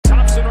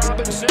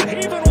Robinson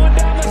heaving one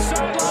down the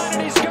sideline,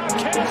 and he's got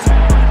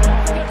Kazmeir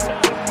over the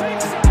top. Big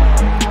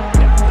side,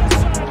 down the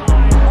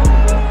sideline.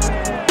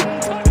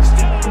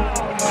 Touchdown.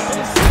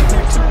 His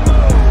signature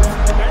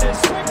move and his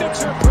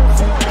signature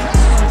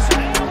performance.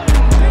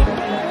 Allen, deep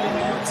ball one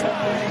more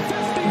time.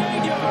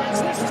 58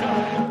 yards this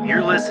time.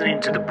 You're listening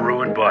to the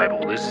Bruin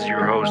Bible. This is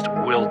your host,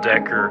 Will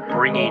Decker,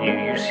 bringing you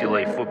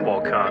UCLA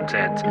football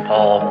content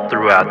all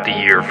throughout the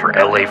year for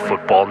LA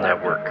Football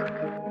Network.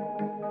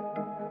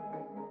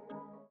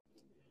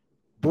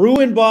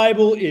 Bruin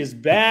Bible is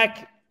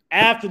back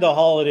after the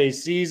holiday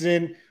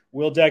season.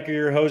 Will Decker,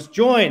 your host,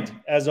 joined,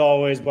 as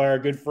always, by our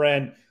good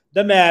friend,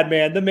 the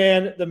madman, the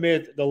man, the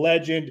myth, the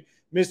legend,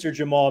 Mr.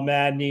 Jamal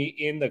Madney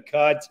in the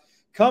cut,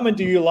 coming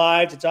to you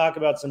live to talk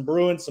about some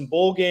Bruins, some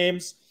bowl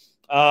games.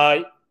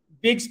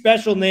 Big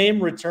special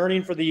name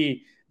returning for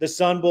the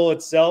Sun Bowl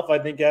itself. I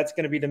think that's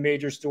going to be the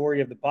major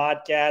story of the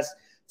podcast.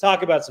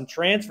 Talk about some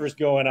transfers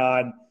going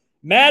on.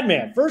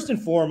 Madman, first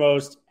and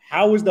foremost,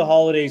 how was the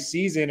holiday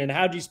season and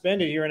how'd you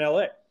spend it here in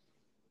LA?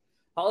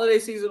 Holiday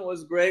season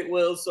was great,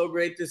 Will. So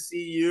great to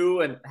see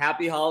you, and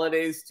happy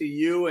holidays to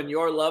you and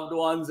your loved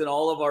ones and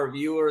all of our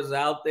viewers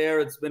out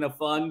there. It's been a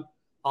fun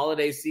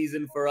holiday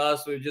season for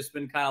us. We've just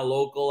been kind of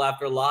local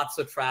after lots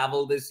of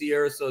travel this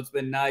year, so it's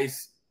been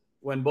nice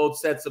when both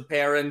sets of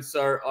parents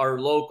are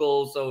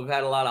local. So we've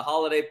had a lot of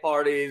holiday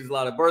parties, a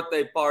lot of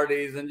birthday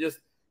parties, and just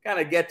kind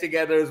of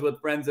get-togethers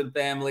with friends and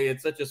family.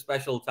 It's such a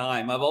special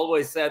time. I've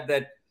always said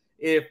that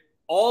if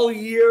all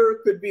year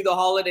could be the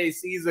holiday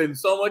season,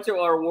 so much of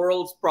our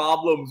world's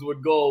problems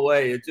would go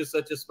away. It's just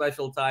such a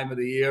special time of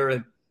the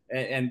year,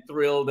 and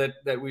thrilled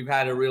that we've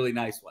had a really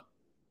nice one.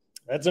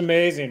 That's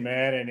amazing,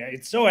 man. And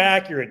it's so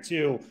accurate,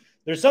 too.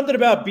 There's something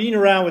about being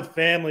around with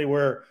family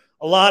where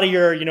a lot of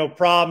your,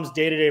 problems,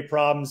 day-to-day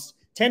problems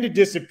tend to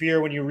disappear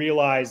when you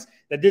realize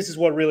that this is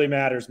what really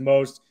matters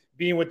most,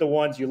 being with the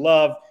ones you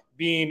love,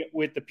 being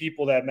with the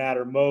people that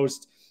matter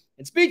most.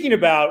 And speaking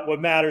about what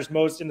matters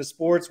most in the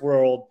sports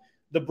world,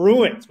 the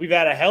Bruins. We've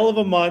had a hell of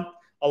a month.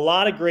 A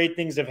lot of great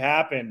things have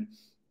happened.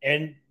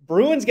 And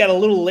Bruins got a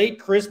little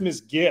late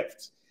Christmas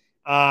gift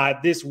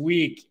this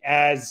week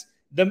as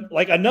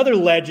another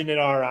legend in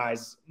our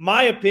eyes.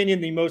 My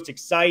opinion, the most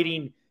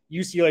exciting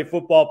UCLA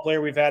football player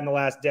we've had in the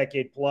last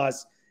decade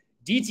plus.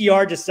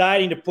 DTR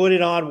deciding to put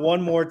it on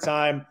one more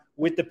time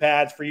with the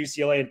pads for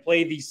UCLA and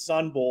play the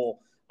Sun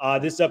Bowl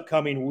this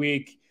upcoming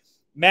week.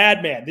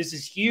 Madman, this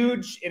is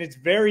huge, and it's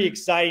very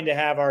exciting to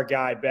have our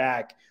guy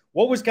back.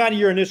 What was kind of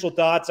your initial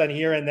thoughts on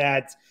hearing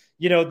that,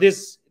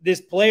 this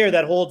player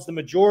that holds the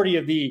majority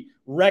of the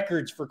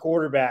records for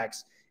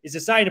quarterbacks is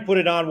deciding to put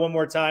it on one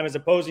more time as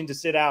opposing to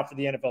sit out for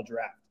the NFL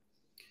draft?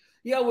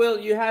 Yeah, Will,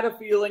 you had a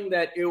feeling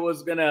that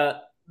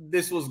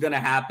this was going to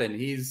happen.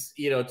 He's,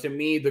 to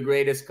me, the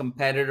greatest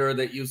competitor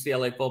that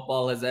UCLA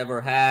football has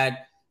ever had.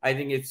 I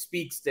think it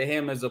speaks to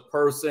him as a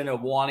person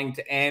of wanting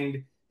to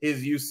end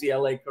his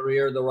UCLA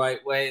career the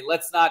right way.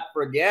 Let's not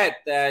forget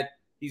that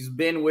he's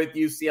been with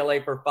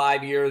UCLA for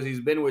 5 years.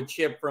 He's been with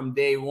Chip from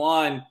day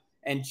one.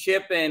 And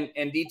Chip and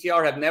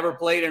DTR have never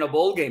played in a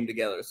bowl game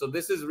together. So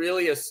this is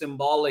really a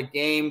symbolic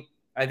game.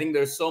 I think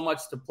there's so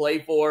much to play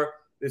for.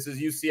 This is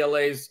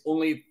UCLA's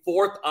only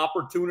fourth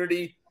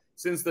opportunity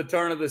since the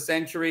turn of the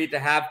century to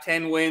have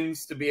 10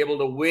 wins, to be able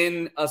to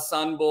win a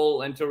Sun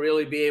Bowl, and to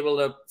really be able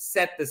to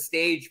set the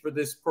stage for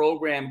this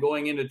program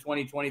going into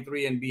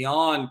 2023 and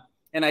beyond.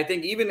 And I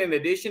think even in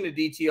addition to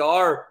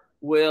DTR,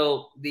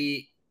 Will,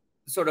 the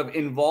sort of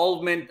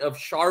involvement of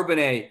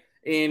Charbonnet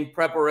in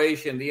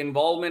preparation, the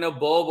involvement of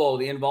Bobo,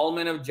 the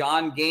involvement of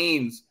John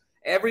Gaines,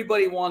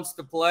 everybody wants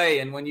to play.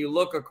 And when you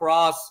look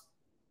across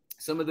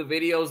some of the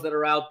videos that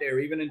are out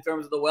there, even in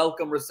terms of the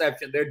welcome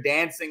reception, they're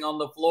dancing on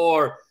the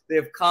floor.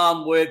 They've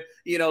come with,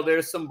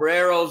 their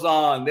sombreros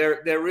on.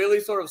 They're really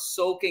sort of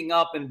soaking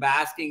up and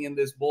basking in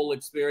this bowl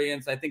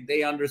experience. I think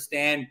they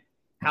understand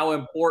how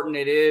important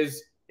it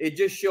is. It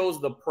just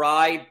shows the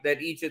pride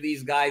that each of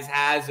these guys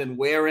has in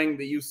wearing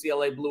the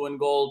UCLA blue and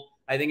gold.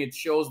 I think it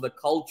shows the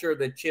culture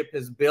that Chip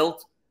has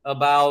built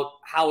about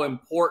how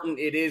important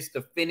it is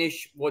to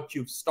finish what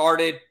you've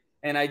started.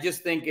 And I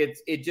just think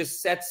it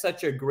just sets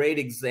such a great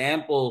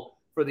example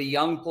for the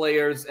young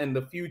players and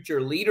the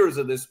future leaders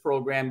of this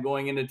program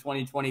going into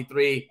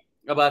 2023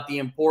 about the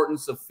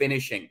importance of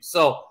finishing.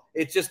 So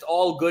it's just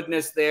all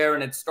goodness there,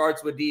 and it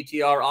starts with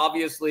DTR.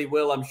 Obviously,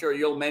 Will, I'm sure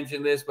you'll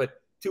mention this, but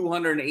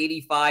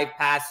 285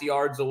 pass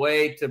yards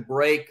away to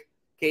break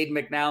Cade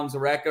McNown's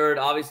record.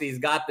 Obviously, he's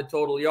got the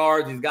total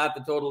yards. He's got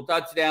the total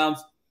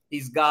touchdowns.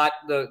 He's got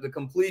the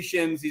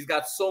completions. He's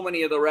got so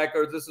many of the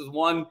records. This is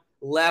one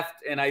left,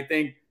 and I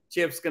think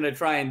Chip's going to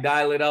try and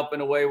dial it up in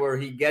a way where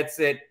he gets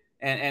it,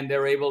 and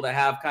they're able to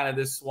have kind of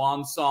this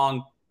swan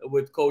song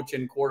with coach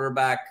and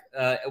quarterback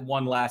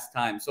one last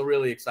time. So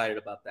really excited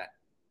about that.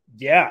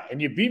 Yeah,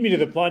 and you beat me to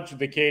the punch with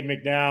the Cade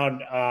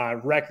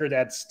McNown record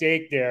at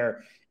stake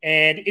there.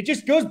 And it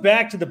just goes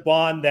back to the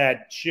bond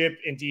that Chip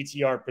and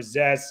DTR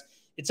possess.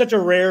 It's such a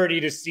rarity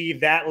to see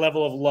that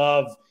level of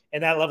love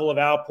and that level of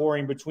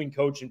outpouring between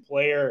coach and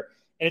player.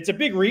 And it's a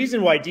big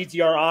reason why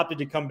DTR opted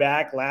to come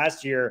back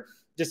last year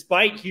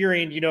despite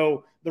hearing,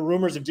 the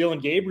rumors of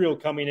Dylan Gabriel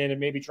coming in and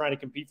maybe trying to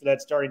compete for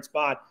that starting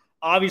spot.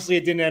 Obviously,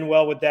 it didn't end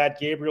well with that.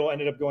 Gabriel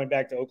ended up going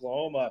back to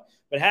Oklahoma.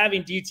 But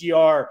having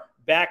DTR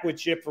back with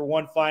Chip for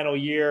one final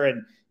year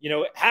and,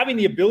 having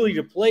the ability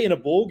to play in a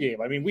bowl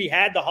game. I mean, we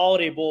had the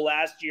Holiday Bowl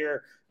last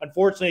year.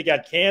 Unfortunately, it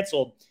got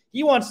canceled.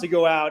 He wants to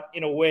go out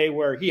in a way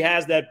where he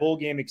has that bowl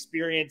game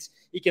experience.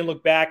 He can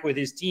look back with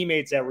his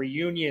teammates at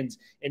reunions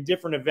and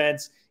different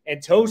events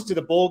and toast to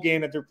the bowl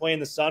game that they're playing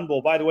the Sun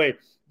Bowl. By the way,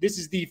 this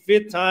is the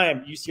 5th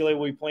time UCLA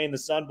will be playing the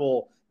Sun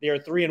Bowl. They are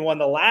 3-1,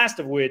 the last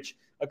of which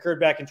occurred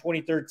back in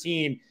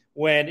 2013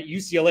 when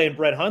UCLA and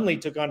Brett Hundley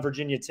took on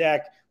Virginia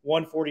Tech,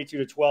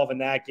 142-12 in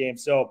that game.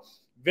 So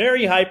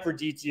very hyped for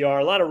DTR,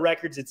 a lot of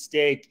records at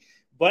stake.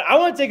 But I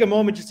want to take a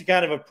moment just to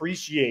kind of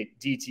appreciate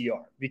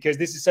DTR because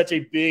this is such a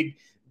big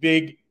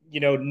name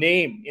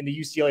in the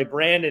UCLA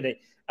brand and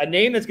a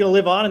name that's going to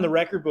live on in the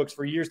record books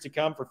for years to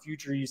come for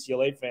future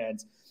UCLA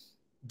fans.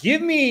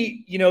 Give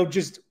me,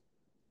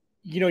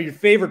 your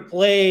favorite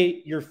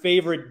play, your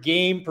favorite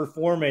game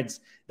performance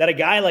that a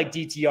guy like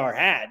DTR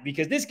had,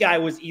 because this guy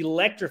was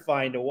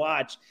electrifying to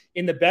watch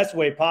in the best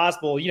way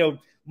possible.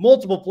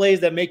 Multiple plays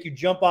that make you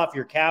jump off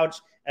your couch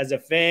as a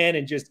fan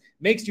and just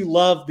makes you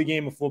love the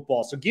game of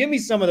football. So give me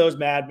some of those,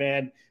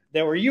 Madman,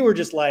 that where you were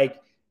just like,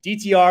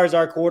 DTR is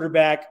our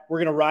quarterback. We're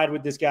going to ride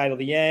with this guy till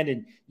the end.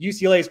 And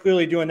UCLA is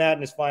clearly doing that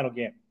in his final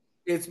game.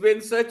 It's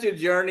been such a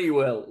journey,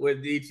 Will,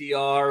 with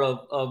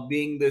DTR of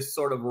being this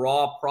sort of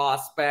raw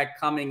prospect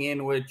coming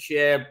in with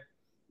Chip.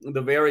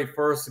 The very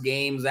first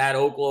games at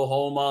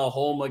Oklahoma,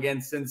 home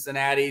against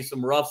Cincinnati,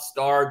 some rough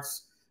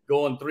starts,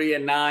 going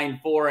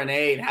 3-9,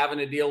 4-8, having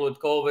to deal with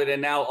COVID,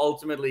 and now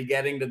ultimately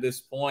getting to this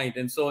point.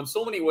 And so in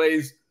so many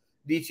ways,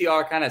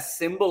 DTR kind of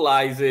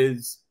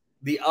symbolizes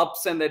the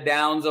ups and the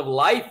downs of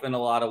life in a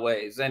lot of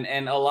ways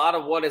and a lot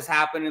of what has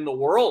happened in the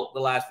world the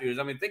last few years.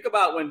 I mean, think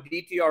about when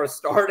DTR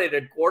started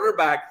at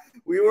quarterback,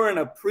 we were in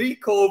a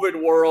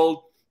pre-COVID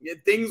world.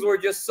 Things were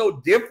just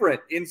so different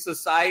in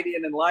society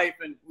and in life,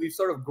 and we've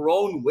sort of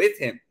grown with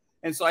him.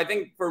 And so I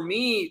think for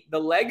me, the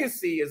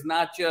legacy is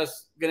not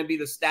just going to be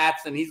the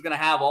stats and he's going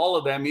to have all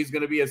of them. He's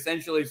going to be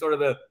essentially sort of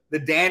the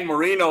Dan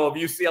Marino of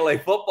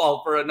UCLA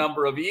football for a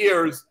number of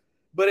years,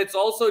 but it's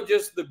also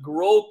just the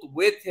growth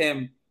with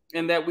him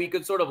and that we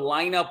could sort of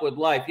line up with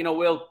life.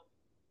 Will,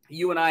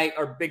 you and I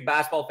are big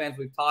basketball fans.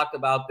 We've talked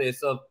about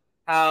this of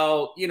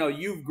how,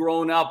 you've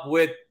grown up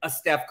with a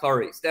Steph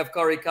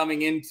Curry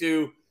coming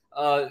into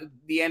the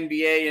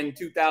NBA in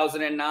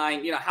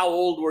 2009. How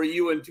old were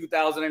you in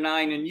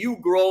 2009? And you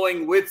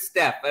growing with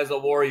Steph as a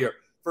Warrior.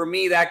 For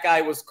me, that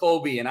guy was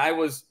Kobe, and I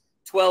was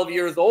 12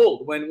 years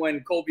old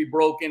when Kobe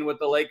broke in with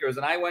the Lakers.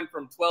 And I went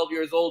from 12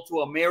 years old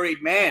to a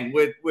married man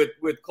with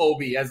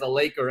Kobe as a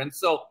Laker. And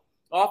so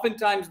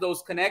oftentimes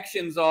those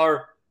connections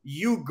are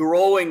you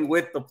growing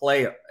with the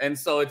player. And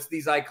so it's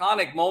these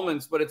iconic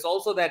moments, but it's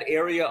also that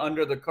area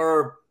under the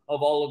curve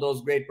of all of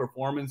those great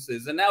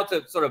performances. And now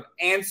to sort of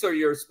answer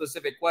your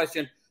specific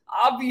question,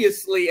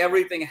 obviously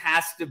everything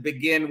has to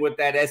begin with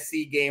that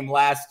SC game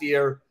last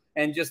year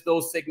and just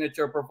those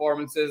signature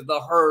performances,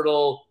 the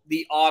hurdle,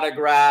 the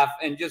autograph,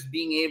 and just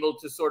being able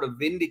to sort of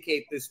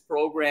vindicate this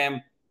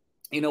program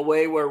in a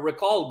way where,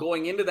 recall,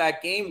 going into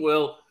that game,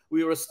 Will,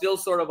 we were still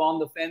sort of on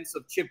the fence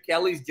of Chip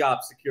Kelly's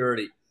job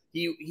security.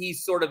 He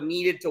sort of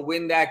needed to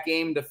win that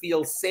game to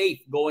feel safe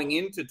going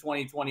into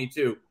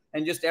 2022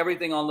 and just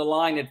everything on the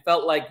line. It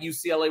felt like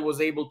UCLA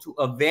was able to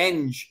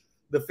avenge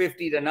the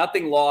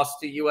 50-0 loss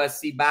to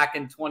USC back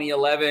in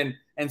 2011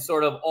 and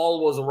sort of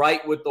all was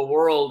right with the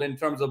world in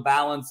terms of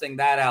balancing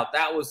that out.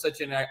 That was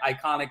such an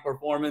iconic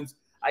performance.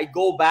 I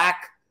go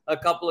back a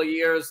couple of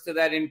years to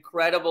that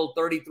incredible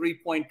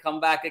 33-point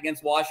comeback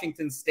against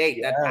Washington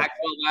State, that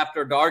Pac-12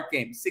 after dark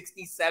game,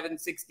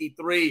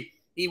 67-63.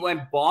 He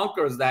went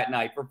bonkers that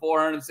night for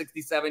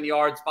 467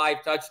 yards,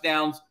 5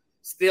 touchdowns.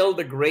 Still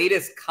the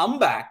greatest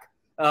comeback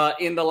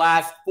in the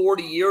last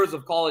 40 years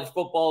of college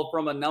football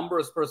from a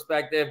numbers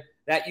perspective.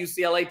 That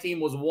UCLA team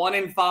was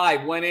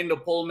 1-5, went into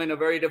Pullman, a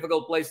very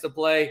difficult place to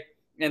play,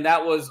 and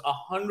that was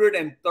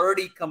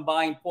 130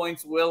 combined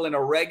points, Will, in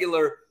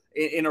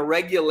a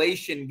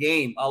regulation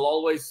game. I'll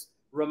always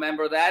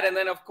remember that. And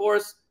then, of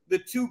course, the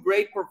two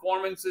great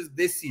performances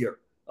this year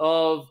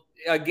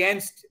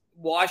against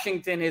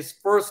Washington, his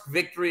first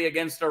victory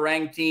against a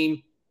ranked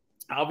team,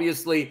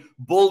 obviously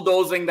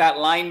bulldozing that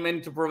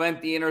lineman to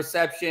prevent the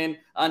interception,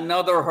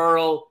 another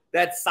hurl,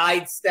 that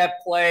sidestep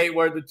play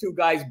where the two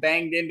guys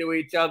banged into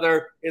each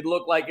other. It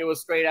looked like it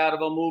was straight out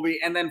of a movie.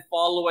 And then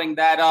following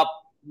that up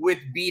with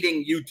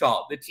beating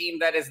Utah, the team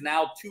that is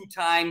now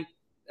two-time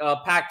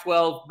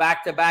Pac-12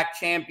 back-to-back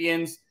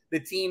champions, the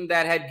team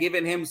that had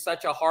given him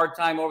such a hard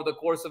time over the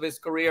course of his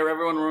career.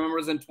 Everyone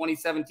remembers in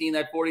 2017,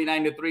 that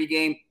 49-3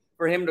 game,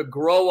 for him to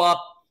grow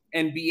up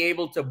and be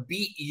able to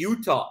beat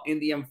Utah in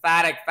the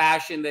emphatic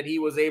fashion that he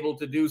was able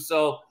to do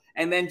so.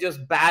 And then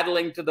just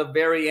battling to the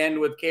very end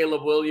with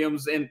Caleb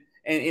Williams in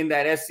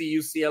that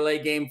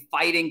SC-UCLA game,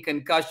 fighting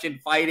concussion,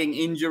 fighting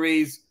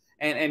injuries,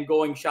 and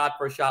going shot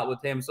for shot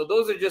with him. So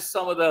those are just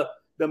some of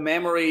the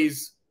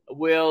memories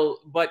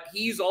but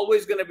he's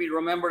always going to be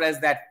remembered as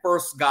that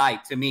first guy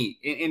to me.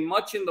 In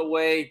much in the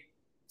way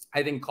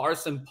I think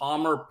Carson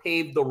Palmer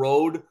paved the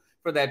road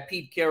for that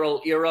Pete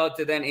Carroll era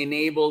to then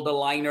enable the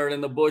Leinart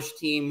and the Bush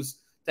teams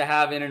to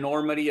have an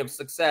enormity of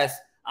success.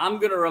 I'm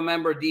going to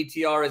remember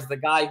DTR as the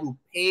guy who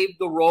paved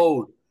the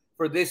road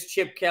for this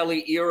Chip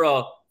Kelly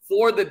era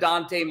for the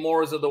Dante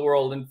Moores of the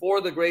world and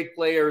for the great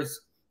players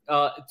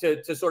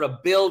to sort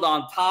of build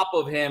on top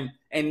of him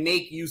and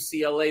make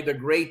UCLA the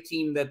great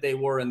team that they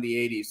were in the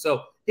 80s.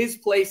 So his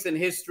place in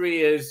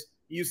history is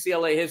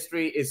UCLA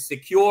history is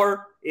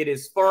secure, it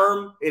is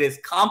firm, it is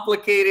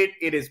complicated,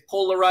 it is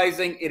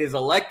polarizing, it is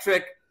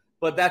electric,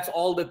 but that's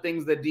all the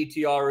things that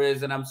DTR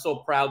is, and I'm so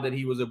proud that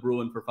he was a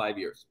Bruin for 5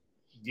 years.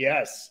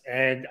 Yes,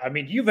 and I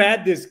mean, you've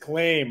had this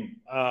claim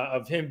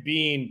of him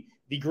being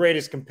the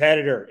greatest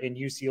competitor in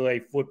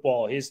UCLA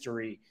football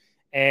history.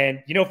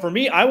 And, you know, for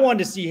me, I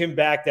wanted to see him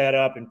back that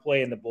up and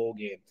play in the bowl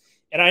game.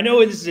 And I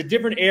know this is a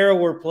different era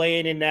we're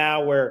playing in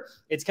now where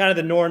it's kind of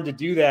the norm to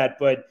do that,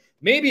 but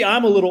maybe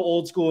I'm a little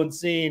old school in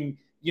seeing,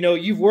 you know,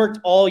 you've worked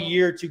all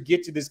year to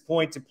get to this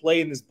point to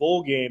play in this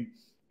bowl game.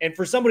 And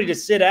for somebody to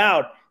sit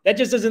out, that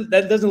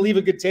doesn't leave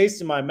a good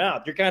taste in my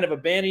mouth. You're kind of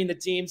abandoning the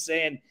team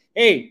saying,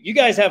 hey, you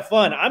guys have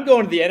fun. I'm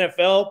going to the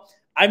NFL.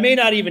 I may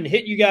not even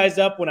hit you guys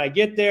up when I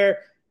get there.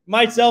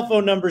 My cell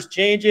phone number's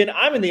changing.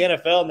 I'm in the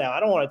NFL now. I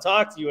don't want to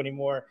talk to you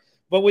anymore.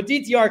 But with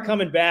DTR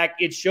coming back,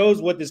 it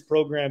shows what this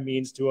program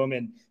means to him.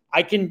 And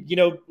I can, you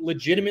know,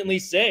 legitimately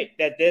say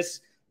that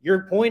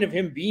your point of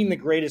him being the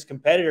greatest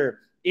competitor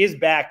is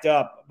backed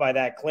up by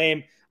that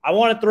claim. I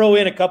want to throw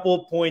in a couple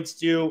of points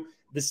to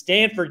the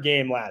Stanford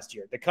game last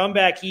year. The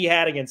comeback he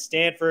had against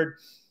Stanford,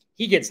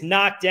 he gets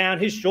knocked down.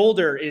 His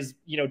shoulder is,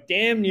 you know,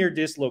 damn near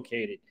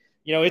dislocated.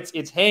 You know,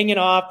 it's hanging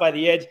off by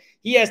the edge.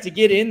 He has to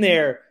get in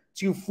there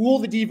to fool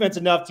the defense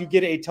enough to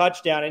get a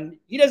touchdown. And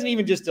he doesn't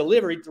even just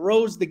deliver. He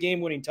throws the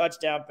game-winning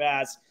touchdown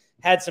pass,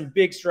 had some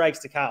big strikes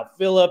to Kyle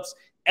Phillips.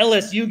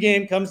 LSU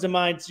game comes to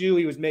mind, too.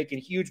 He was making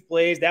huge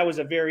plays. That was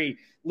a very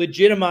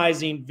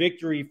legitimizing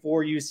victory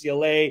for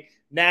UCLA.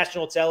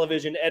 National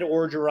television, Ed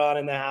Orgeron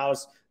in the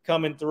house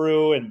coming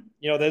through. And,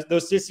 you know,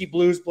 those Sissy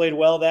Blues played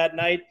well that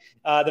night.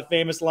 The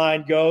famous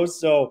line goes.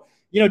 So,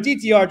 you know,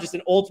 DTR just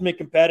an ultimate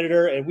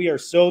competitor, and we are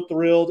so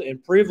thrilled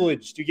and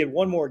privileged to get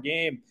one more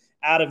game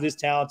out of this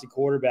talented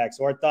quarterback.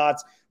 So our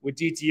thoughts with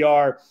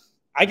DTR.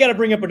 I got to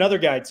bring up another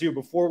guy, too,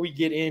 before we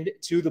get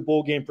into the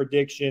bowl game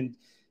prediction.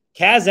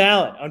 Kaz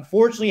Allen,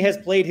 unfortunately, has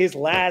played his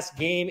last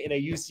game in a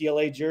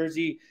UCLA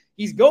jersey.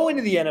 He's going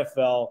to the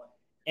NFL,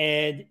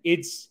 and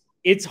it's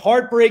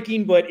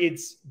heartbreaking, but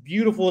it's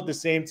beautiful at the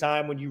same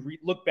time when you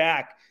look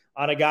back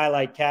on a guy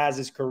like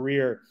Kaz's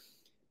career.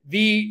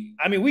 We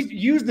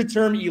use the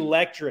term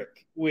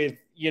electric with,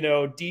 you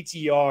know,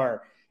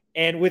 DTR.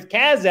 And with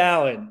Kaz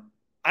Allen,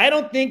 I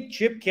don't think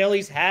Chip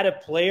Kelly's had a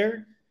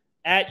player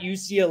at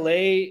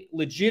UCLA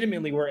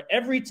legitimately where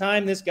every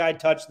time this guy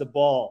touched the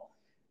ball,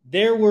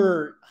 there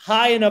were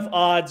high enough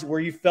odds where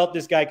you felt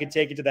this guy could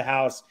take it to the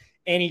house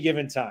any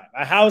given time.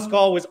 A house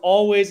call was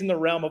always in the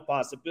realm of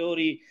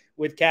possibility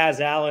with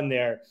Kaz Allen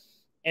there.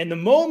 And the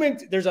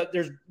moment, there's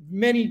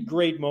many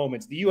great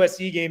moments. The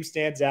USC game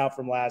stands out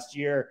from last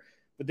year.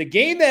 But the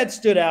game that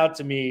stood out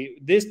to me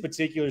this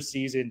particular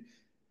season,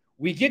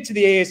 we get to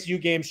the ASU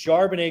game,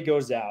 Charbonnet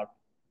goes out.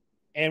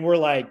 And we're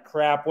like,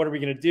 crap, what are we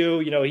going to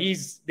do? You know,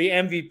 he's the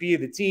MVP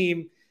of the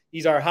team.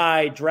 He's our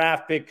high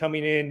draft pick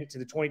coming in to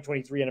the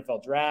 2023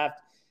 NFL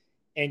draft.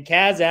 And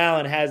Kaz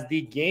Allen has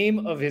the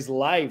game of his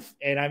life.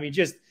 And, I mean,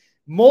 just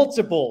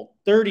multiple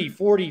 30,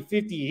 40,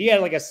 50. He had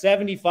like a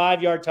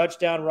 75-yard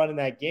touchdown run in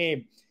that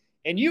game.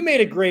 And you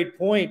made a great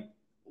point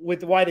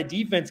with why the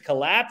defense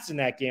collapsed in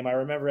that game. I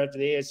remember after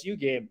the ASU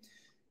game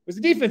was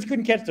the defense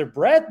couldn't catch their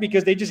breath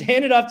because they just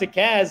handed off to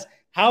Kaz,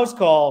 house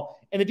call,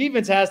 and the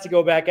defense has to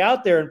go back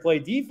out there and play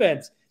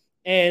defense.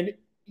 And,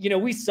 you know,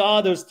 we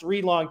saw those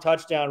 3 long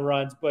touchdown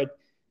runs, but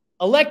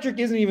electric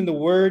isn't even the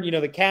word. You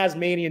know, the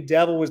Kazmanian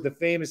Devil was the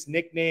famous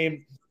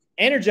nickname.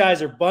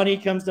 Energizer Bunny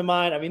comes to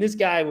mind. I mean, this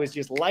guy was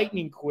just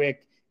lightning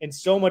quick and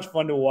so much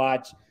fun to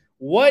watch.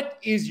 What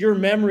is your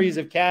memories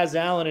of Kaz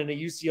Allen in a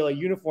UCLA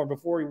uniform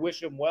before we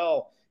wish him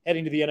well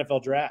heading to the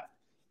NFL draft?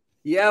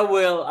 Yeah,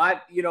 Will,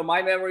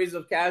 my memories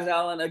of Kaz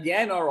Allen,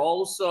 again, are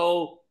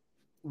also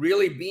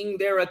really being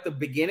there at the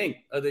beginning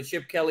of the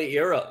Chip Kelly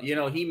era. You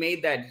know, he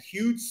made that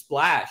huge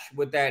splash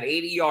with that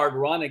 80-yard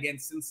run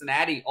against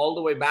Cincinnati all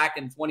the way back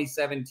in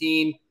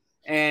 2017.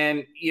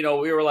 And, you know,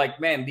 we were like,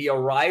 man, the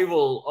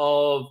arrival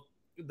of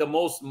the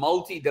most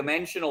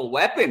multi-dimensional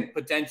weapon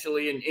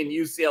potentially in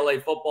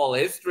UCLA football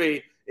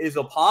history is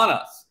upon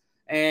us.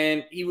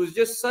 And he was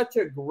just such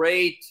a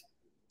great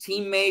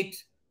teammate.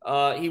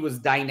 He was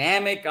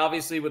dynamic,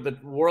 obviously, with the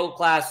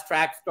world-class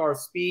track star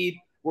speed.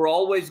 We're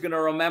always going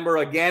to remember,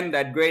 again,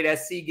 that great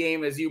SC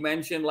game, as you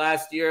mentioned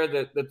last year,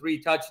 the 3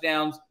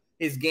 touchdowns,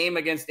 his game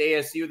against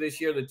ASU this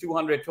year, the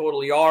 200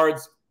 total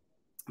yards,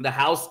 the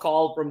house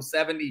call from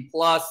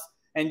 70+,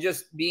 and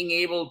just being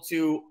able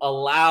to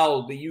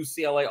allow the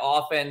UCLA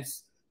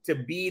offense to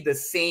be the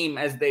same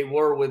as they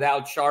were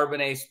without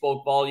Charbonnet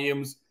spoke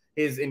volumes.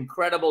 his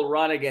incredible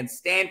run against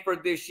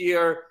Stanford this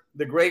year,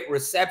 the great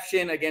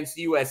reception against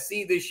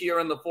USC this year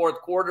in the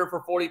fourth quarter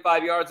for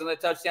 45 yards and a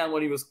touchdown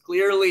when he was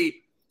clearly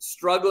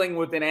struggling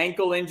with an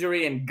ankle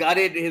injury and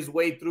gutted his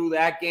way through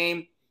that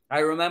game. I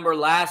remember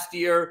last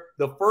year,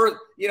 the first,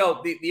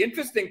 the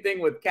interesting thing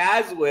with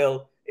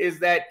Kaz is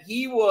that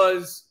he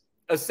was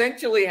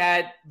essentially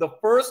had the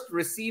first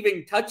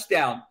receiving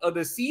touchdown of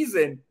the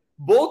season,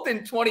 both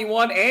in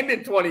 21 and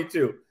in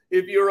 22.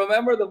 If you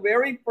remember the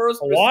very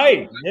first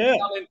Hawaii,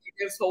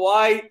 against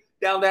Hawaii,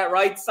 down that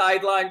right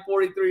sideline,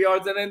 43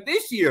 yards. And then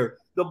this year,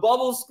 the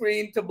bubble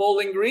screen to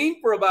Bowling Green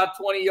for about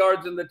 20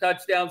 yards in the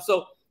touchdown.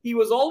 So he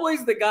was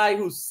always the guy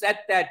who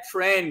set that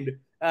trend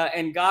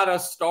and got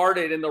us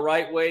started in the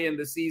right way in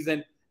the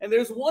season. And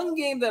there's one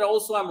game that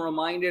also I'm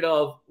reminded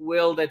of,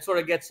 Will, that sort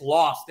of gets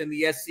lost in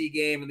the SC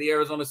game and the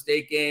Arizona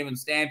State game and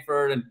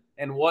Stanford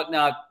and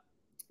whatnot.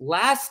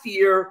 Last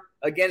year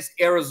against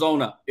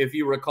Arizona, if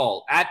you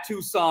recall, at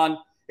Tucson,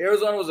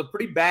 Arizona was a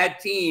pretty bad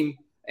team.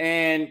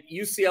 And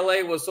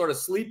UCLA was sort of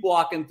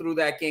sleepwalking through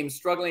that game,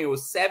 struggling. It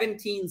was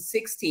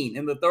 17-16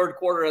 in the third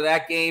quarter of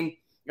that game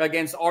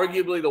against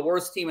arguably the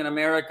worst team in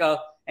America.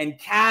 And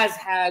Kaz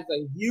has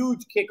a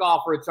huge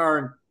kickoff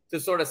return to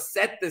sort of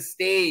set the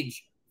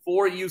stage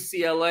for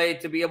UCLA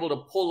to be able to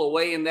pull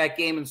away in that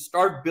game and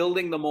start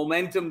building the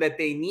momentum that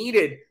they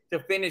needed to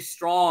finish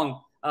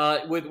strong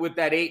with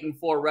that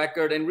 8-4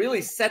 record and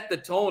really set the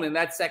tone in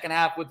that second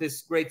half with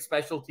this great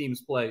special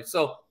teams play.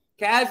 So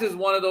Kaz is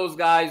one of those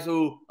guys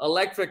who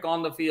electric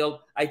on the field.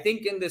 I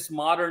think in this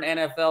modern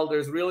NFL,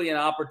 there's really an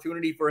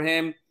opportunity for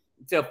him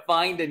to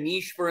find a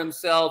niche for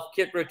himself,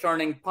 kick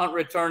returning, punt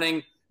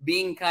returning,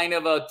 being kind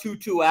of a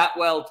Tutu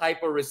Atwell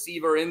type of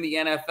receiver in the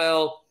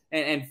NFL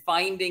and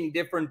finding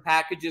different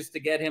packages to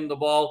get him the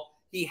ball.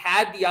 He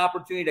had the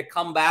opportunity to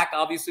come back,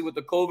 obviously, with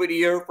the COVID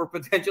year for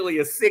potentially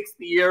a sixth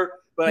year,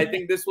 but I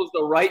think this was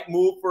the right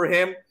move for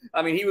him.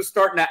 I mean, he was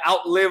starting to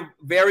outlive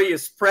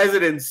various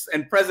presidents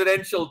and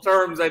presidential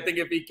terms, I think,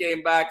 if he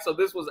came back. So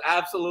this was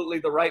absolutely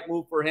the right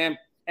move for him.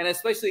 And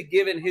especially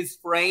given his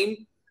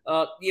frame,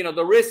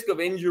 the risk of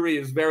injury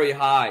is very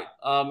high.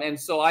 And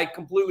so I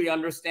completely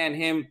understand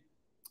him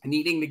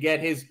needing to get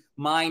his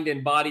mind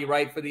and body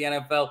right for the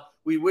NFL.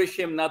 We wish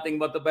him nothing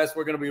but the best.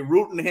 We're going to be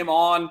rooting him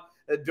on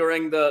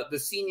during the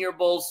Senior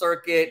Bowl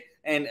circuit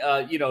and,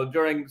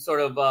 during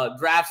sort of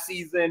draft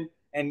season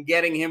and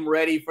getting him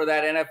ready for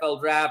that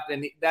NFL draft.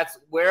 And that's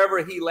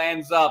wherever he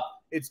lands up,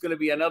 it's going to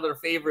be another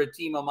favorite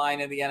team of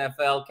mine in the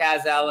NFL.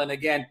 Kaz Allen,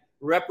 again,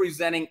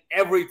 representing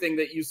everything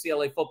that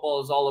UCLA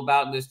football is all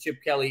about in this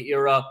Chip Kelly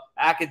era,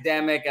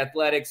 academic,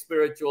 athletic,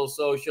 spiritual,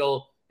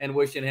 social, and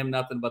wishing him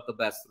nothing but the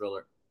best,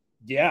 Thriller.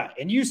 Yeah,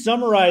 and you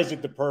summarized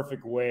it the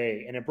perfect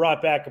way, and it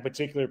brought back a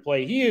particular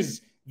play. He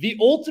is the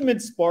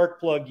ultimate spark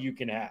plug you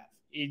can have.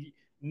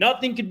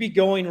 Nothing could be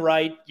going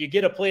right. You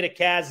get a play to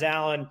Kaz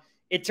Allen.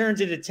 It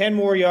turns into 10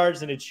 more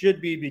yards than it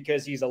should be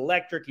because he's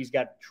electric. He's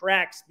got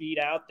track speed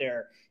out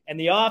there, and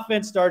the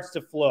offense starts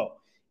to flow.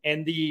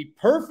 And the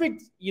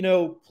perfect,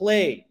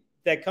 play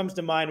that comes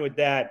to mind with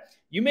that,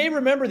 you may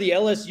remember the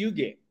LSU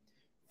game.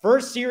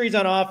 First series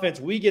on offense,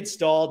 we get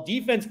stalled.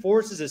 Defense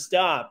forces a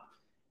stop.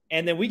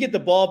 And then we get the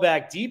ball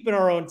back deep in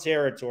our own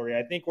territory.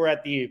 I think we're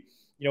at the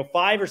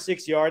 5 or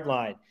 6 yard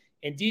line.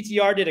 And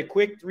DTR did a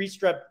quick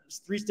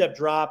three-step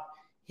drop,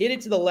 hit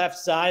it to the left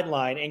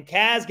sideline, and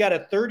Kaz got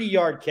a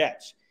 30-yard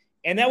catch.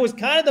 And that was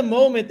kind of the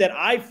moment that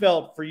I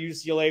felt for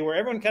UCLA where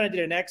everyone kind of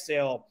did an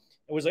exhale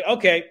and was like,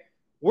 okay,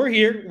 we're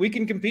here. We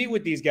can compete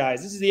with these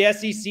guys. This is the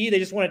SEC. They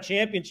just won a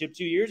championship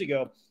 2 years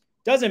ago.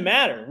 Doesn't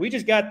matter. We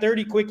just got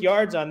 30 quick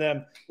yards on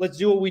them. Let's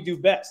do what we do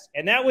best.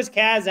 And that was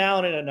Kaz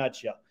Allen in a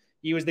nutshell.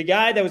 He was the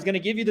guy that was going to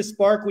give you the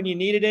spark when you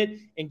needed it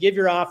and give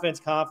your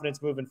offense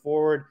confidence moving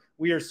forward.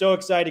 We are so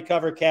excited to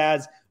cover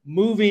Kaz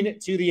moving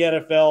to the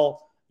NFL,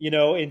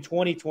 in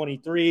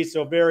 2023.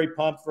 So very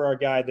pumped for our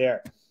guy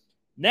there.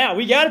 Now,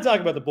 we got to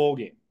talk about the bowl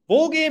game.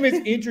 Bowl game is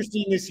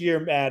interesting this year,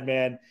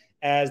 Madman,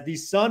 as the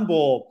Sun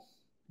Bowl.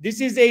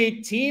 This is a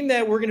team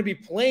that we're going to be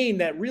playing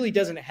that really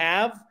doesn't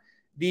have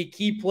the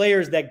key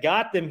players that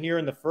got them here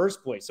in the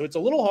first place. So it's a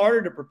little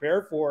harder to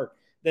prepare for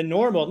than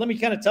normal. Let me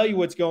kind of tell you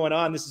what's going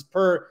on. This is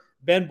per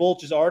Ben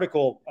Bolch's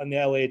article on the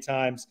LA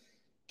Times.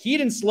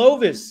 Keaton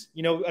Slovis,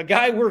 a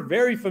guy we're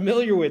very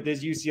familiar with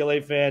as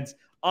UCLA fans,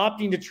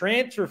 opting to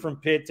transfer from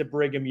Pitt to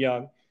Brigham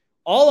Young.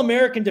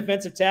 All-American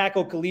defensive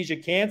tackle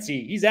Kalijah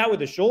Cansey, he's out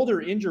with a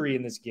shoulder injury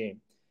in this game.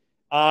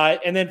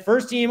 And then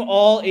first-team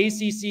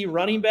All-ACC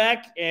running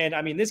back, and,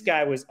 this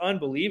guy was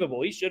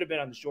unbelievable. He should have been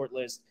on the short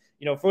list,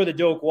 for the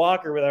Doak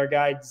Walker with our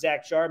guy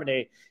Zach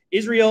Charbonnet.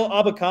 Israel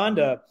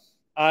Abakonda,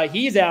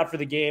 he's out for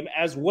the game,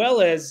 as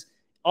well as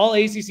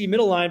All-ACC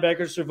middle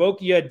linebacker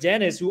Servokia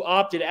Dennis, who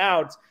opted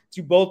out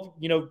to both,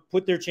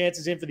 put their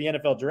chances in for the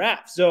NFL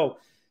draft. So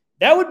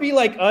that would be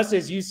like us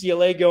as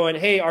UCLA going,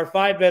 hey, our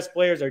 5 best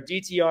players are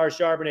DTR,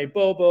 Charbonnet,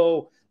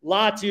 Bobo,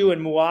 Latu,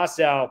 and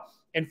Muasau,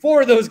 and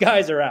 4 of those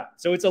guys are out.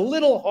 So it's a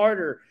little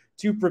harder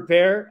to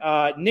prepare.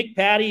 Nick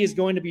Patty is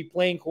going to be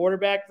playing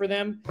quarterback for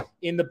them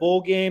in the bowl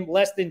game,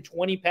 less than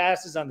 20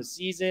 passes on the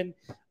season.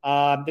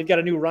 They've got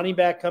a new running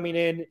back coming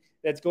in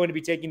that's going to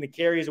be taking the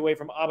carries away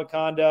from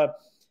Abakanda.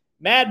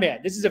 Madman,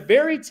 this is a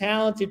very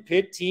talented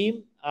Pitt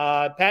team.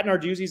 Pat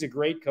Narduzzi is a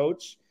great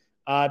coach.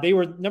 They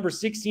were number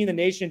 16 in the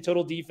nation in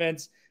total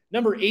defense,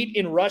 number 8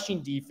 in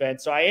rushing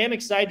defense. So I am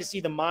excited to see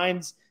the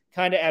minds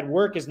kind of at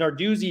work, as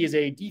Narduzzi is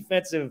a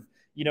defensive,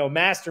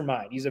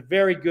 mastermind. He's a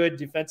very good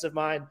defensive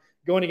mind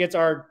going against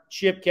our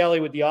Chip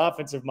Kelly with the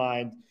offensive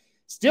mind.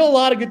 Still a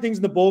lot of good things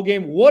in the bowl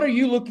game. What are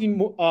you looking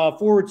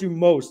forward to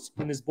most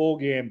in this bowl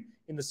game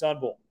in the Sun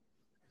Bowl?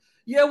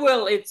 Yeah,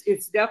 well,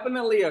 it's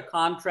definitely a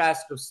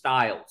contrast of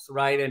styles,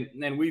 right?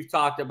 And we've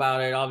talked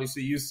about it.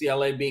 Obviously,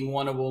 UCLA being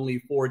one of only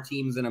 4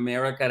 teams in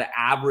America to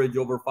average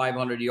over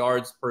 500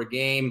 yards per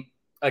game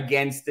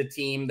against a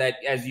team that,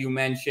 as you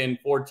mentioned,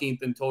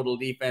 14th in total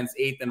defense,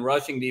 8th in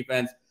rushing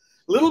defense.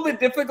 A little bit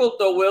difficult,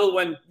 though, Will,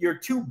 when your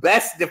 2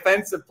 best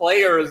defensive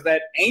players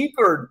that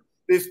anchored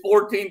this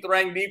 14th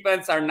ranked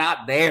defense are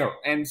not there.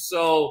 And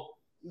so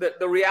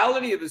the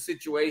reality of the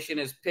situation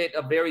is Pitt,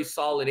 a very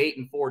solid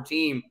 8-4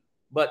 team,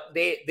 but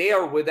they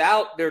are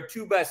without their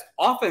 2 best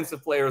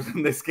offensive players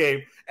in this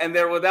game, and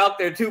they're without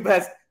their 2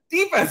 best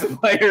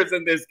defensive players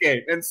in this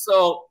game. And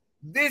so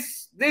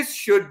this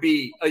should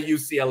be a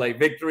UCLA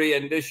victory,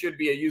 and this should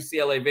be a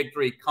UCLA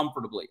victory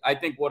comfortably. I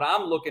think what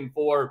I'm looking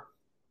for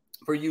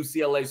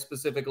UCLA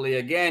specifically,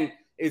 again,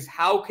 is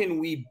how can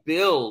we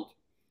build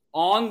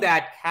on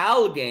that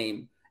Cal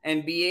game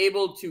and be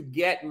able to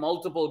get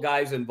multiple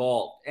guys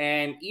involved.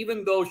 And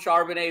even though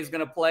Charbonnet is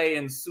going to play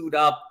and suit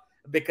up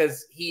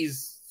because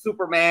he's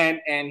Superman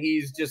and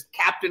he's just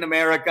Captain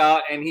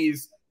America and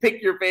he's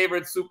pick your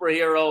favorite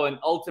superhero and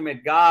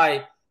ultimate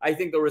guy, I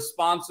think the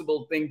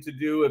responsible thing to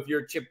do if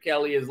you're Chip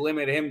Kelly is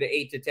limit him to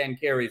 8 to 10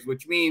 carries,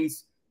 which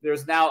means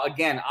there's now,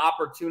 again,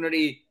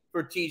 opportunity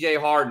for TJ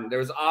Harden.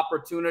 There's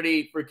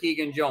opportunity for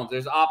Keegan Jones.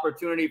 There's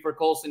opportunity for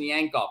Colson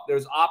Yankoff.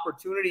 There's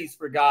opportunities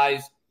for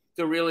guys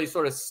to really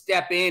sort of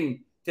step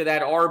in to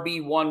that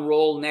RB1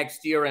 role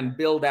next year and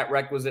build that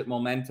requisite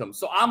momentum.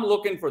 So I'm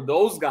looking for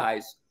those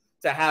guys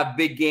to have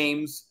big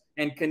games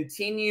and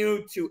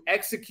continue to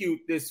execute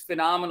this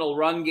phenomenal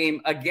run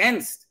game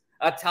against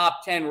a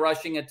top 10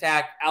 rushing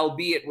attack,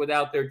 albeit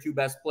without their 2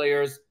 best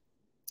players.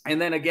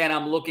 And then again,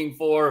 I'm looking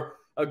for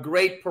a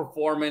great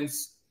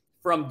performance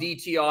from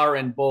DTR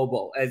and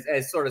Bobo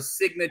as sort of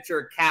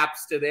signature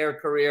caps to their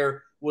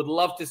career. Would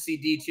love to see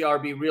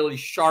DTR be really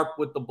sharp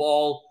with the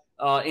ball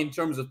in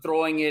terms of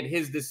throwing it,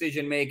 his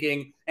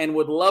decision-making, and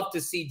would love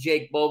to see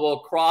Jake Bobo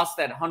cross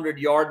that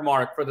 100-yard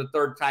mark for the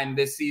 3rd time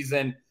this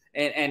season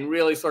and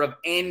really sort of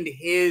end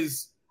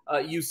his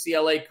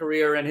UCLA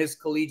career and his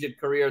collegiate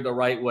career the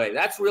right way.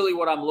 That's really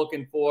what I'm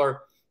looking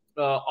for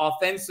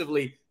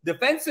offensively.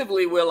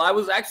 Defensively, Will, I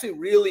was actually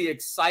really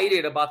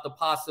excited about the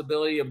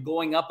possibility of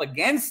going up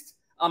against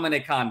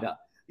Abanikanda.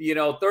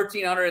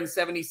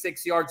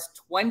 1,376 yards,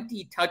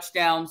 20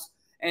 touchdowns.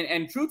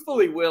 And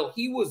truthfully, Will,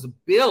 he was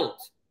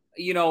built,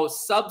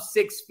 sub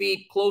 6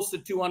 feet, close to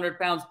 200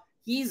 pounds.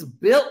 He's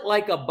built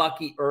like a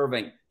Bucky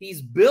Irving.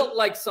 He's built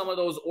like some of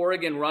those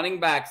Oregon running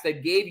backs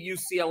that gave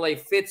UCLA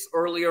fits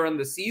earlier in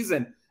the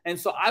season. And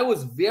so I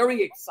was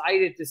very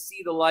excited to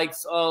see the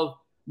likes of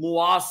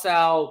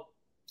Muasau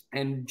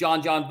and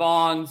John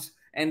Vaughns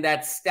and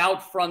that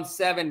stout front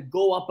 7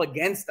 go up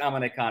against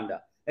Abanikanda,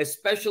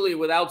 especially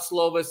without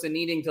Slovis and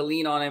needing to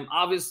lean on him.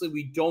 Obviously,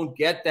 we don't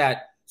get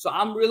that. So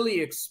I'm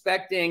really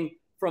expecting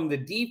from the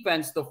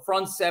defense, the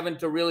front 7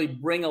 to really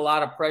bring a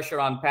lot of pressure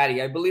on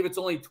Patty. I believe it's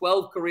only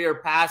 12 career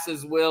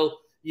passes, Will.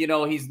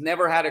 He's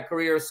never had a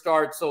career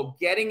start. So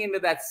getting into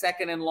that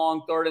 2nd and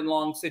long, 3rd and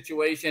long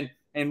situation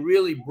and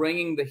really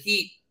bringing the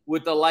heat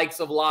with the likes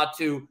of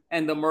Latu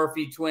and the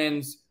Murphy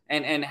twins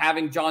and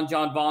having John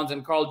Vaughns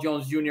and Carl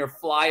Jones Jr.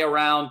 fly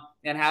around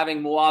and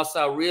having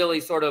Muasa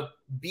really sort of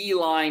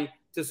beeline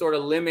to sort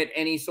of limit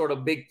any sort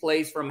of big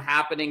plays from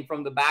happening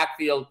from the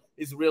backfield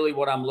is really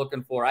what I'm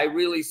looking for. I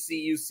really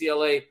see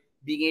UCLA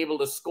being able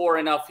to score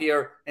enough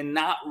here and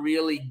not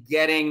really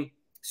getting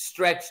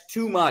stretched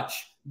too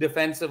much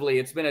defensively.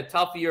 It's been a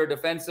tough year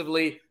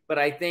defensively, but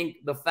I think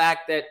the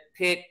fact that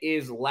Pitt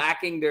is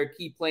lacking their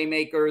key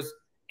playmakers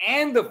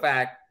and the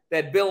fact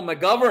that Bill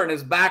McGovern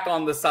is back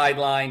on the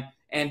sideline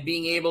and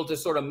being able to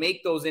sort of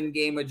make those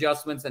in-game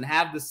adjustments and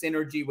have the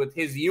synergy with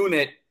his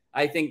unit,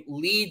 I think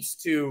leads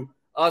to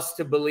us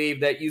to believe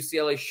that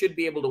UCLA should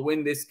be able to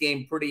win this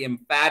game pretty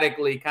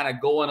emphatically, kind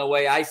of going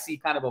away. I see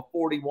kind of a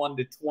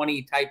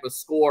 41-20 type of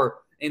score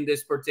in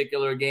this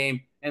particular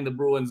game, and the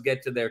Bruins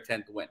get to their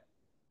 10th win.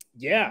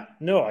 Yeah,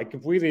 no, I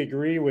completely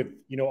agree with,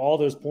 all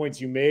those points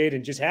you made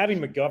and just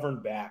having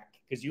McGovern back,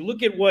 because you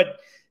look at what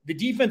the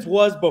defense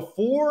was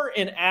before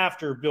and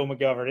after Bill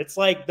McGovern. It's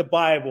like the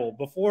Bible,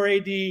 before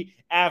AD,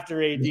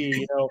 after AD.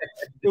 It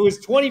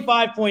was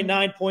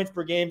 25.9 points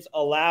per game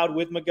allowed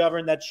with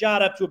McGovern. That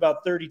shot up to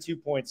about 32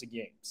 points a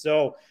game.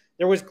 So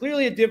there was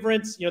clearly a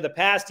difference. The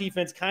pass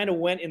defense kind of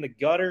went in the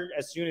gutter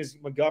as soon as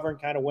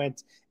McGovern kind of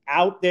went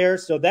out there.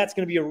 So that's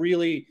going to be a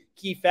really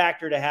key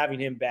factor to having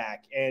him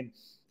back. And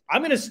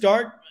I'm going to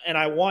start, and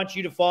I want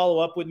you to follow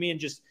up with me and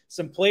just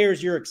some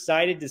players you're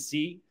excited to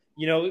see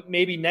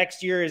maybe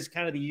next year is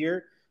kind of the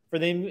year for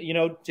them,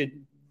 to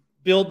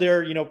build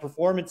their,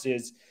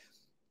 performances.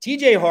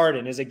 TJ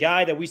Harden is a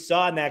guy that we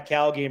saw in that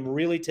Cal game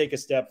really take a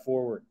step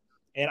forward.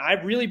 And I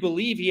really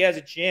believe he has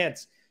a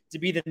chance to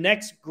be the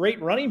next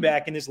great running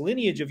back in this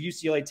lineage of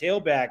UCLA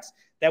tailbacks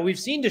that we've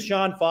seen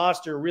Deshaun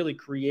Foster really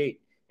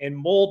create and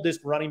mold this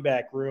running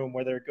back room,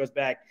 whether it goes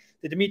back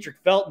to Demetric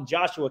Felton,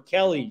 Joshua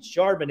Kelly,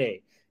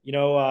 Charbonnet,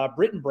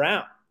 Britton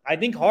Brown. I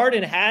think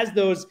Harden has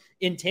those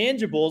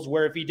intangibles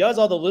where if he does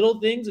all the little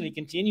things and he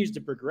continues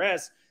to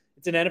progress,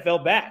 it's an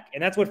NFL back.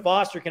 And that's what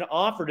Foster can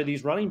offer to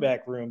these running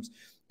back rooms.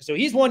 So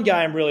he's one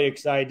guy I'm really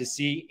excited to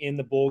see in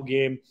the bowl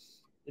game.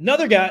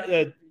 Another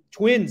guy,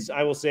 Twins,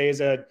 I will say, is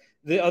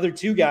the other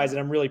two guys that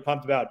I'm really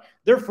pumped about.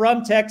 They're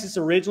from Texas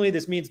originally.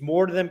 This means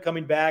more to them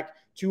coming back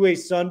to a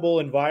Sun Bowl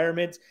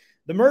environment.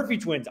 The Murphy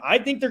twins, I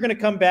think they're going to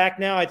come back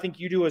now. I think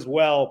you do as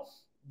well.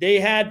 They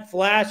had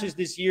flashes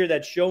this year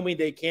that show me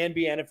they can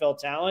be NFL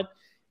talent.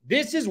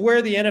 This is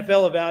where the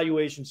NFL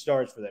evaluation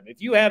starts for them.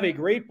 If you have a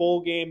great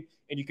bowl game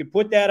and you can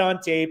put that on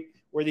tape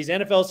where these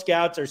NFL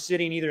scouts are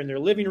sitting either in their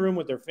living room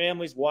with their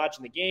families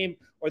watching the game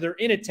or they're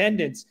in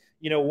attendance,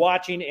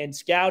 watching and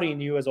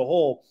scouting you as a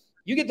whole,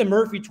 you get the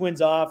Murphy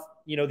twins off,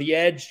 the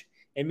edge,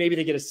 and maybe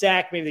they get a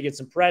sack, maybe they get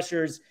some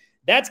pressures.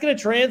 That's going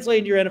to translate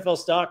into your NFL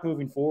stock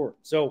moving forward.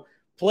 So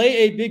play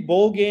a big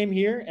bowl game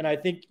here, and I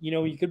think,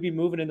 you could be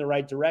moving in the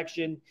right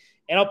direction.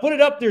 And I'll put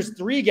it up. There's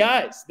three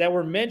guys that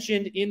were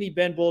mentioned in the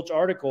Ben Bulch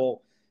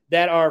article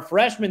that are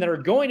freshmen that are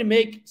going to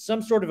make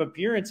some sort of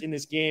appearance in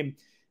this game.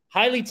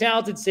 Highly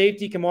talented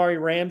safety,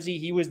 Kazmeir Ramsey.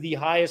 He was the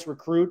highest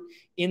recruit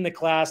in the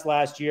class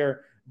last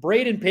year.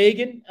 Braden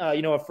Pagan,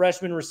 a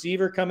freshman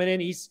receiver coming in.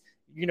 He's,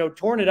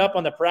 torn it up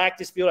on the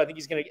practice field. I think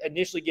he's going to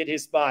initially get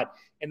his spot.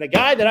 And the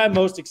guy that I'm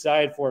most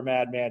excited for,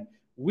 Madman,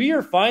 we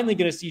are finally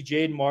going to see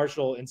Jaden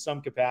Marshall in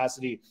some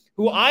capacity,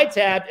 who I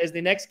tabbed as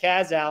the next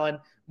Kaz Allen,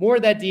 more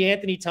of that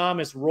DeAnthony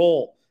Thomas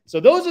role.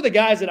 So those are the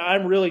guys that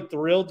I'm really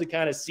thrilled to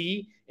kind of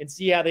see and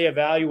see how they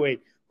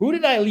evaluate. Who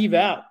did I leave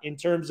out in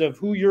terms of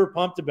who you're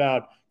pumped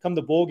about come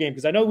the bowl game?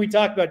 Because I know we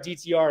talked about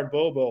DTR and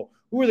Bobo.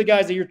 Who are the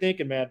guys that you're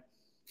thinking, man?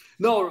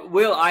 No,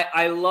 Will,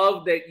 I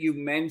love that you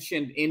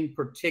mentioned in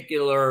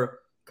particular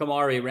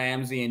Kazmeir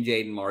Ramsey and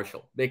Jaden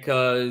Marshall,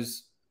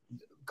 because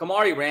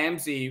Kazmeir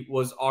Ramsey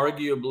was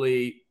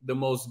arguably the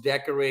most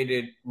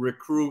decorated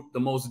recruit, the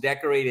most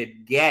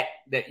decorated get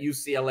that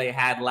UCLA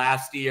had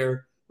last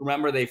year.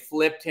 Remember, they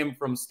flipped him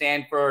from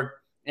Stanford,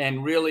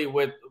 and really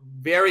with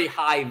very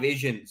high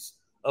visions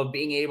of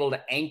being able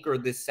to anchor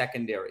this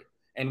secondary.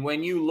 And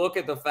when you look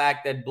at the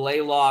fact that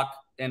Blaylock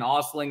and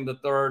Osling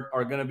III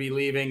are going to be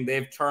leaving,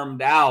 they've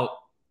termed out,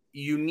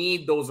 you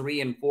need those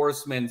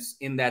reinforcements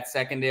in that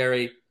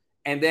secondary.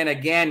 And then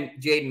again,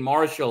 Jaden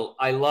Marshall,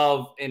 I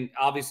love, and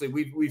obviously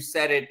we've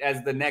said it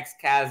as the next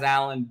Kaz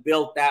Allen,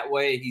 built that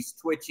way. He's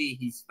twitchy,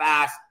 he's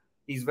fast,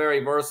 he's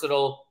very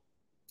versatile.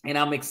 And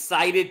I'm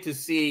excited to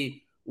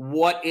see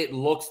what it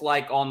looks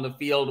like on the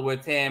field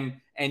with him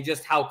and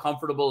just how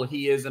comfortable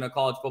he is in a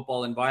college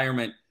football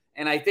environment.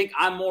 And I think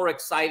I'm more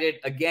excited,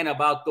 again,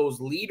 about those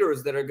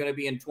leaders that are going to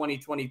be in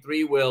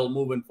 2023, Will,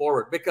 moving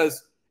forward.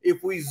 Because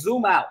if we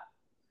zoom out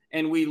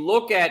and we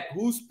look at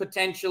who's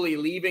potentially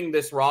leaving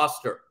this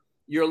roster,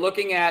 you're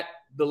looking at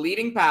the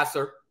leading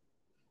passer,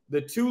 the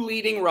two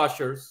leading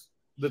rushers,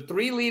 the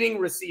three leading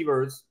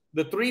receivers,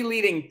 the three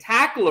leading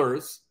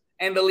tacklers,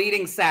 and the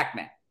leading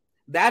sackman.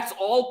 That's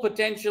all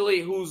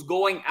potentially who's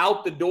going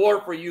out the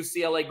door for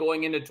UCLA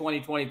going into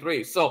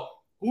 2023. So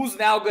who's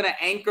now going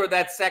to anchor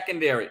that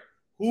secondary?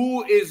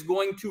 Who is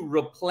going to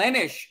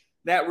replenish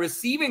that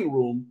receiving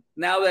room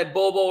now that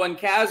Bobo and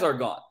Kaz are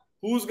gone?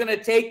 Who's going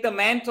to take the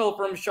mantle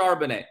from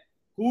Charbonnet?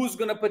 Who's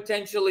going to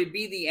potentially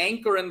be the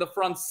anchor in the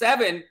front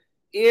seven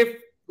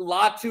if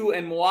Latu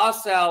and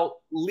Moasau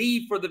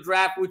leave for the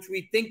draft, which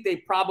we think they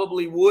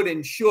probably would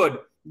and should,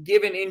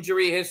 given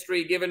injury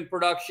history, given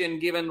production,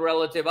 given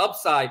relative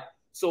upside?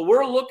 So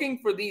we're looking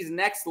for these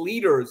next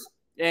leaders.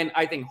 And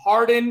I think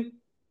Harden,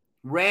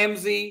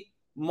 Ramsey,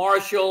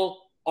 Marshall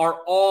are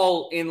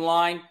all in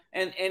line.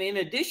 And in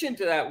addition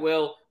to that,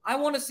 Will, I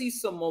want to see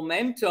some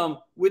momentum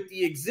with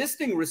the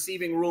existing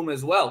receiving room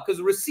as well,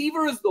 because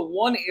receiver is the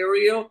one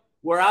area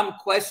where I'm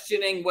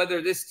questioning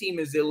whether this team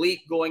is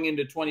elite going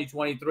into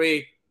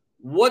 2023.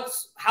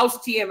 How's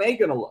TMA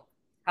going to look?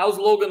 How's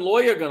Logan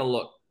Lawyer going to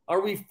look? Are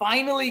we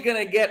finally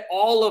going to get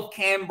all of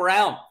Cam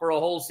Brown for a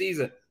whole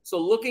season? So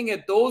looking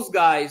at those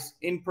guys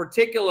in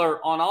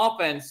particular on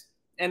offense,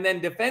 and then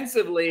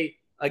defensively,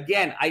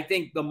 again, I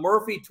think the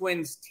Murphy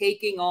twins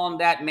taking on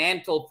that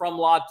mantle from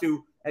Latu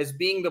as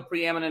being the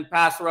preeminent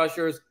pass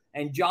rushers,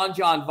 and John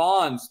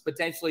Vaughn's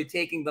potentially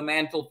taking the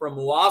mantle from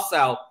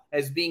Moasau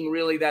as being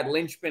really that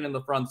linchpin in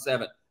the front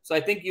seven. So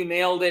I think you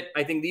nailed it.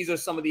 I think these are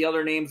some of the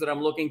other names that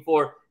I'm looking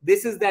for.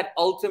 This is that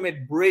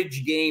ultimate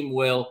bridge game,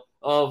 Will,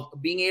 of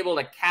being able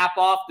to cap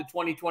off the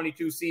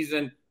 2022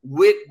 season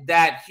with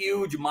that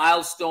huge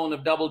milestone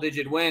of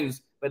double-digit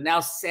wins, but now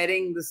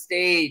setting the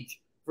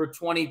stage for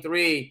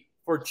 23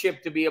 for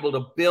Chip to be able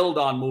to build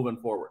on moving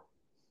forward.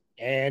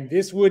 And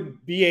this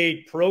would be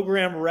a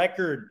program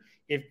record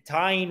if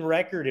tying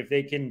record, if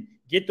they can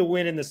get the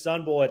win in the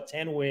Sun Bowl at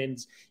 10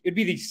 wins, it'd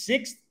be the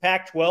 6th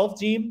Pac-12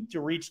 team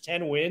to reach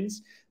 10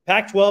 wins.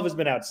 Pac-12 has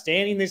been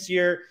outstanding this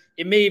year.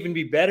 It may even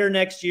be better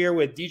next year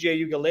with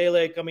DJ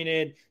Uiagalelei coming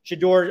in,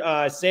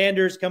 Shedeur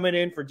Sanders coming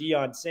in for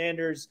Deion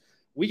Sanders.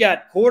 We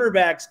got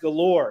quarterbacks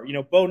galore.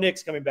 Bo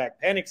Nix coming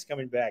back, Penix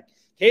coming back,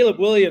 Caleb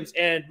Williams,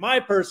 and my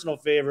personal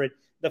favorite,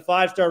 the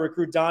 5-star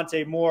recruit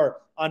Dante Moore,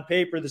 on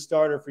paper the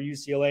starter for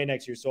UCLA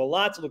next year. So a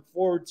lot to look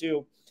forward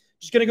to.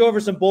 Just going to go over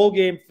some bowl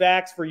game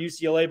facts for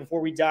UCLA before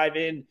we dive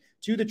in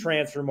to the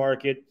transfer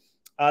market.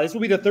 This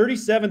will be the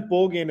 37th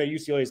bowl game that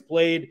UCLA has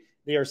played.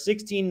 They are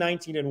 16,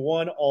 19, and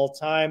 1 all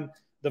time.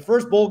 The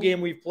first bowl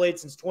game we've played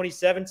since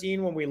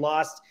 2017 when we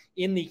lost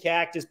in the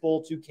Cactus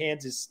Bowl to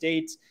Kansas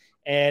State.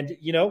 And,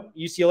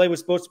 UCLA was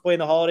supposed to play in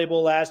the Holiday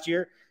Bowl last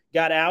year,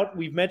 got out.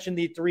 We've mentioned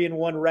the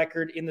 3-1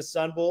 record in the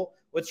Sun Bowl.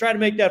 Let's try to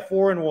make that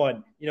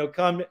 4-1,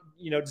 come,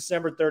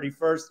 December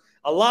 31st.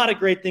 A lot of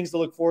great things to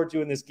look forward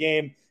to in this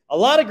game. A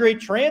lot of great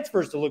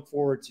transfers to look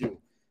forward to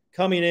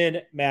coming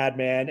in,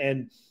 Madman.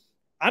 And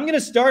I'm going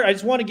to start. I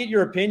just want to get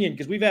your opinion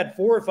because we've had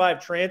 4 or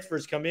 5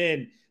 transfers come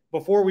in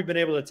before we've been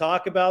able to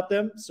talk about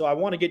them. So I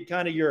want to get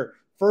kind of your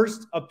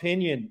first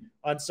opinion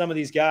on some of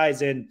these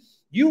guys. And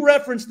you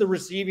referenced the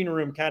receiving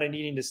room kind of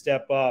needing to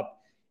step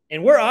up.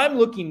 And where I'm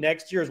looking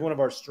next year as one of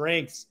our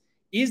strengths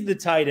is the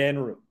tight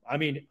end room. I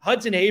mean,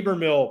 Hudson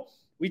Habermill,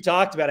 we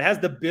talked about it, has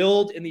the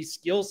build and the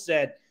skill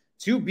set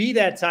to be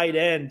that tight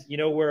end,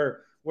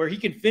 where he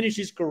can finish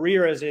his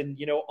career as an,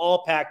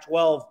 all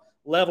Pac-12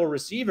 level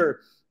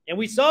receiver. And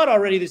we saw it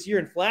already this year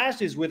in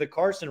flashes with a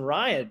Carson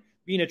Ryan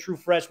being a true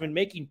freshman,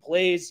 making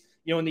plays,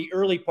 in the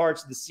early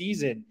parts of the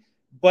season.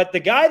 But the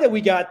guy that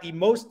we got the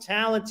most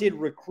talented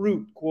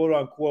recruit, quote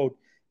unquote,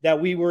 that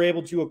we were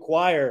able to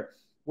acquire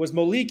was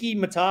Moliki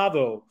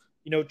Matavao,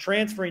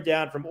 transferring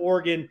down from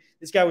Oregon.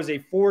 This guy was a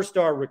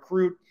 4-star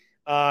recruit,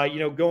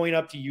 going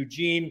up to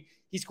Eugene.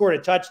 He scored a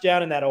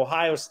touchdown in that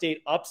Ohio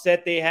State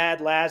upset they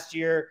had last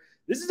year.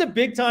 This is a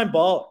big-time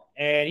baller,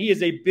 and he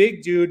is a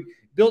big dude,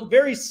 built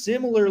very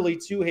similarly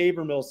to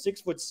Habermill,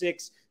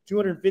 6'6",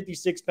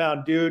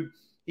 256-pound dude.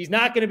 He's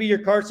not going to be your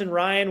Carson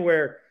Ryan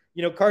where,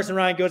 Carson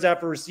Ryan goes out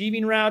for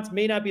receiving routes,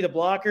 may not be the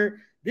blocker.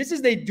 This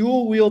is a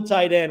dual-wheel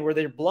tight end where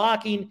they're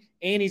blocking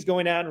and he's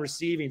going out and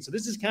receiving. So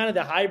this is kind of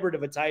the hybrid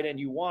of a tight end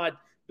you want,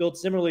 built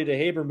similarly to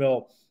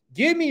Habermill.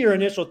 Give me your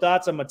initial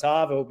thoughts on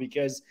Matavao,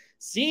 because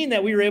seeing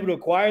that we were able to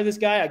acquire this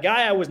guy, a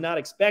guy I was not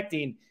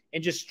expecting,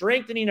 and just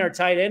strengthening our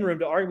tight end room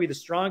to arguably the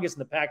strongest in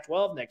the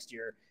Pac-12 next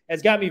year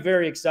has got me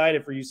very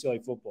excited for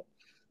UCLA football.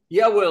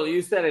 Yeah, Will,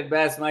 you said it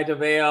best.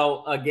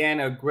 Matavao,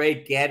 again, a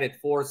great get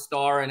at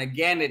 4-star. And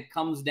again, it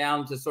comes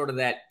down to sort of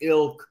that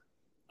ilk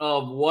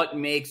of what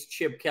makes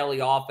Chip Kelly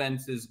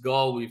offenses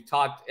go. We've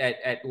talked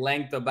at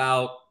length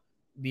about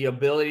the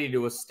ability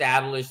to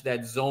establish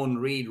that zone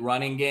read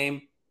running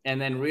game. And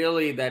then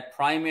really that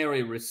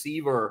primary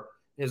receiver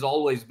has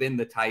always been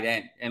the tight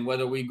end. And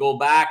whether we go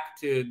back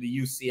to the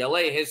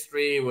UCLA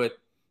history with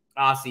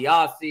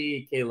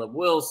Asiasi, Caleb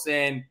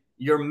Wilson,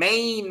 your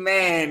main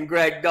man,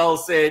 Greg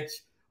Dulcich,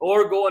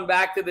 or going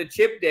back to the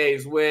Chip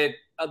days with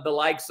the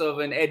likes of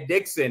an Ed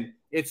Dixon,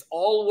 it's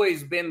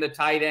always been the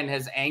tight end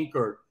has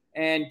anchored.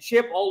 And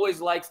Chip always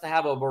likes to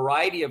have a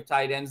variety of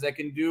tight ends that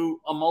can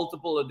do a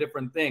multiple of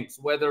different things,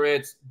 whether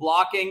it's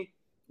blocking,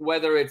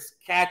 whether it's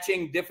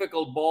catching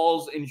difficult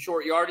balls in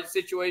short yardage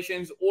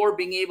situations, or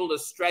being able to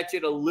stretch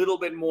it a little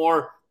bit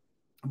more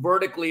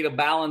vertically to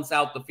balance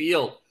out the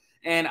field.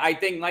 And I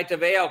think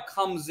Matavao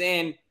comes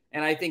in,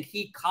 and I think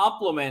he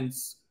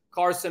complements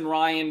Carson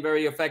Ryan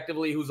very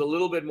effectively, who's a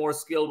little bit more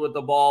skilled with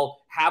the ball.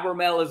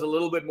 Habermill is a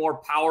little bit more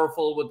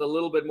powerful with a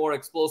little bit more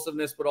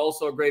explosiveness, but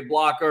also a great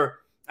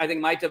blocker. I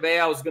think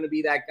Matavao is going to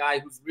be that guy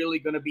who's really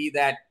going to be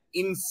that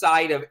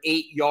inside of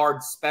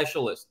 8-yard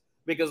specialist.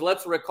 Because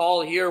let's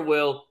recall here,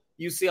 Will,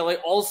 UCLA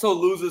also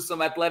loses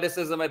some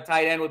athleticism at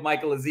tight end with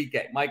Michael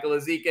Ezike. Michael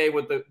Ezike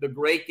with the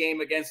great game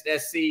against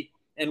SC.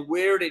 And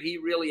where did he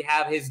really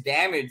have his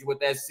damage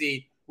with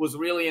SC was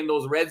really in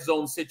those red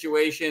zone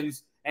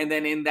situations, and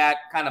then in that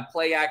kind of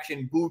play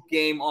action boot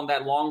game on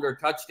that longer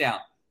touchdown.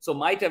 So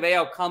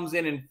Matavao comes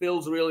in and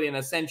fills really an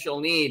essential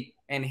need.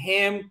 And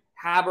him,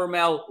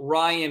 Habermill,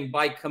 Ryan,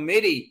 by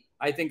committee,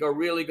 I think are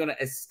really going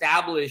to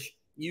establish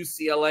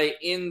UCLA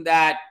in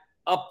that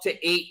up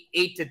to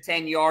 8 to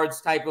 10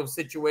 yards type of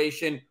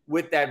situation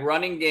with that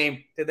running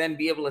game to then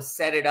be able to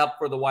set it up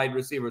for the wide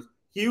receivers.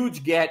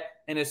 Huge get,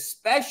 and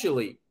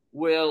especially,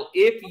 Will,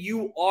 if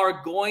you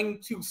are going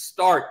to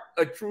start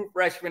a true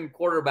freshman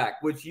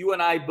quarterback, which you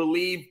and I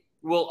believe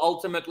will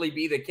ultimately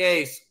be the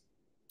case,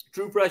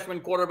 true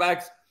freshman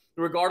quarterbacks,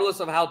 regardless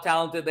of how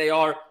talented they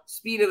are,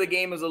 speed of the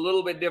game is a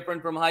little bit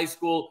different from high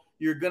school.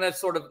 You're going to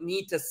sort of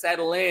need to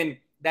settle in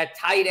that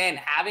tight end,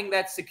 having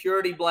that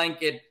security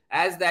blanket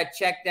as that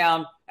check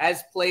down,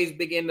 as plays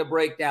begin to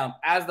break down,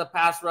 as the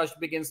pass rush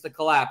begins to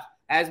collapse,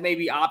 as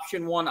maybe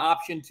option 1,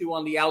 option 2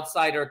 on the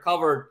outside are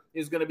covered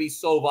is going to be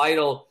so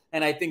vital.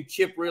 And I think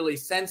Chip really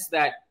sensed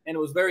that. And it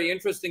was very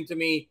interesting to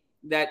me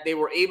that they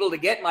were able to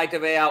get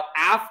Matavao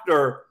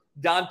after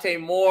Dante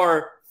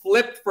Moore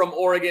flipped from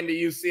Oregon to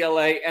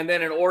UCLA, and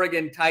then an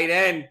Oregon tight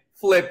end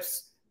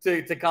flips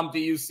to come to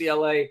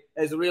UCLA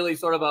as really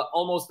sort of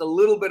almost a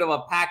little bit of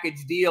a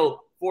package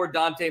deal for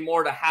Dante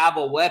Moore to have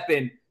a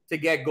weapon to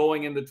get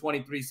going in the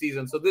 23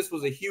 season. So this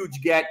was a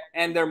huge get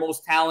and their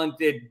most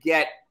talented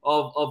get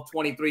of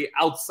 23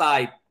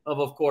 outside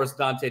of course,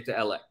 Dante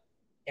to LA.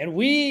 And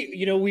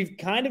we've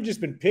kind of just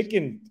been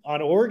picking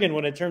on Oregon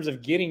when in terms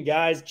of getting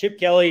guys. Chip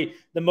Kelly,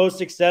 the most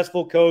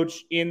successful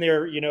coach in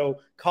their,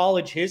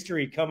 college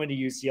history coming to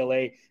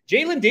UCLA.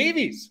 Jalen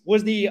Davies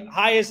was the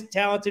highest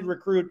talented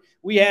recruit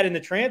we had in the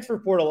transfer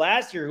portal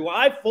last year, who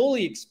I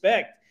fully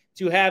expect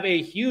to have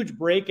a huge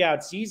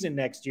breakout season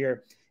next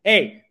year.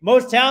 Hey,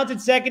 most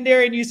talented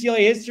secondary in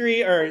UCLA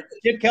history or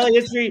Chip Kelly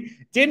history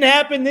didn't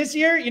happen this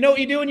year. You know what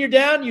you do when you're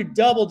down? You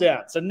double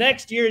down. So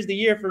next year is the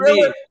year for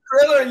me.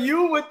 Thriller,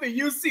 you with the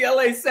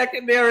UCLA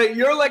secondary,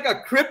 you're like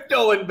a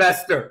crypto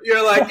investor.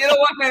 You're like, you know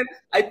what, man?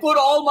 I put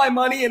all my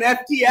money in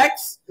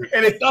FTX,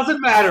 and it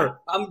doesn't matter.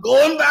 I'm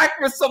going back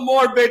for some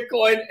more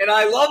Bitcoin, and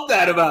I love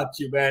that about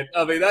you, man.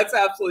 I mean, that's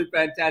absolutely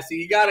fantastic.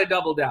 You got to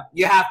double down.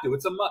 You have to.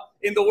 It's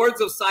in the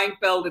words of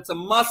Seinfeld, it's a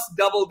must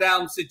double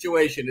down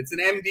situation. It's an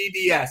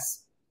MDDS.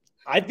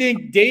 I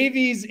think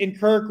Davies and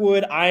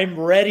Kirkwood, I'm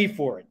ready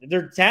for it.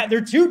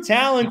 They're too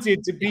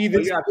talented to be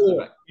this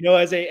cool,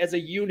 as a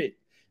unit.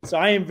 So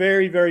I am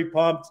very, very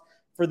pumped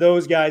for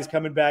those guys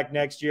coming back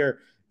next year.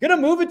 Going to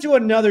move it to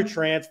another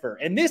transfer.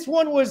 And this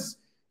one was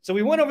 – so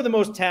we went over the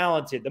most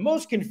talented, the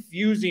most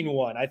confusing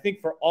one, I think,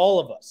 for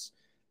all of us.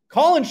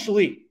 Colin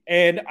Schlee.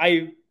 And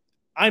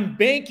I'm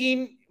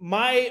banking –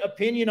 my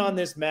opinion on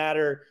this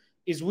matter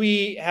is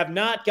we have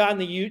not gotten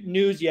the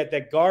news yet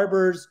that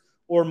Garbers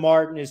or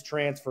Martin is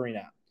transferring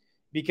out.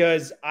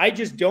 Because I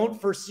just don't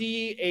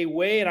foresee a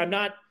way – and I'm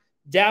not –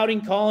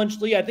 doubting Colin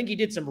Schlee. I think he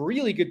did some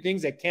really good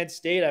things at Kent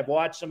State. I've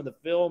watched some of the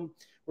film.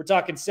 We're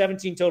talking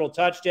 17 total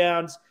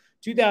touchdowns,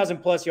 2,000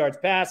 plus yards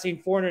passing,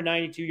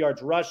 492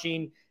 yards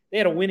rushing. They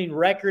had a winning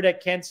record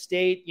at Kent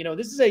State.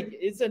 This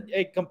is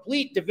a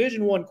complete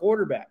Division I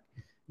quarterback.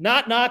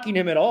 Not knocking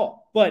him at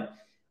all. But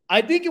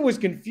I think it was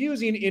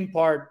confusing in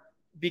part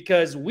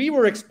because we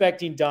were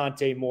expecting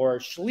Dante Moore.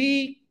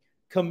 Schlee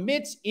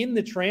commits in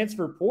the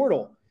transfer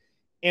portal.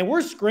 And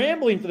we're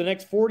scrambling for the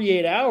next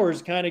 48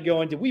 hours, kind of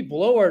going, did we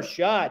blow our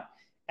shot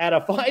at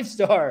a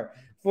 5-star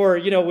for,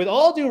 with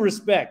all due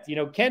respect,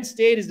 Kent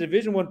State is a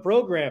Division I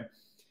program.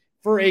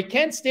 For a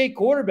Kent State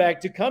quarterback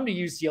to come to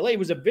UCLA, it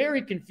was a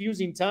very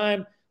confusing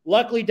time.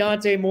 Luckily,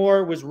 Dante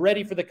Moore was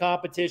ready for the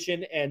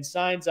competition and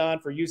signs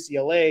on for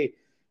UCLA.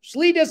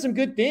 Schlee does some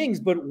good things,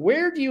 but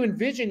where do you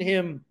envision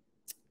him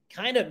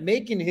kind of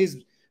making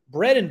his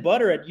bread and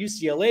butter at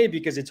UCLA?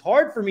 Because it's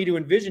hard for me to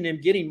envision him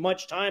getting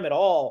much time at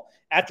all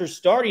after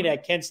starting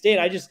at Kent State.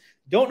 I just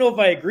don't know if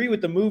I agree with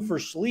the move for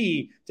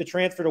Schlee to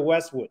transfer to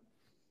Westwood.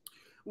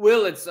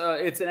 Will, it's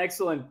an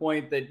excellent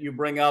point that you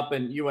bring up,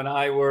 and you and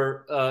I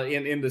were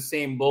in the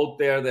same boat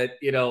there. That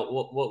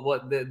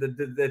what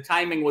the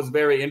timing was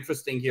very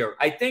interesting here.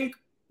 I think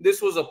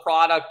this was a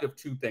product of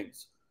two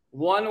things.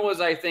 One was,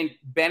 I think,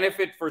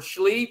 benefit for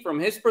Schlee from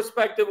his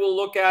perspective we'll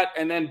look at,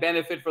 and then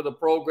benefit for the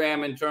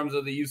program in terms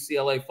of the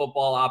UCLA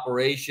football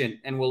operation,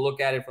 and we'll look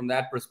at it from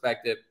that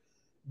perspective.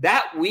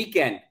 That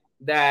weekend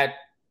that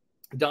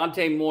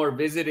Dante Moore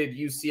visited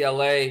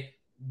UCLA,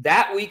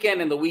 that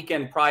weekend and the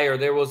weekend prior,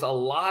 there was a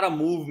lot of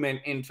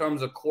movement in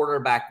terms of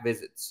quarterback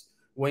visits.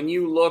 When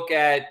you look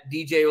at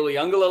DJ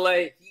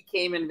Uliungalale, he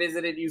came and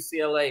visited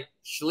UCLA.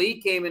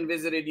 Schlee came and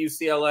visited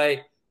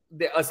UCLA.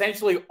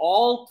 Essentially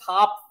all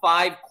top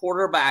 5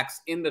 quarterbacks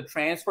in the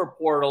transfer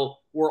portal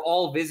were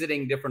all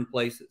visiting different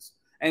places.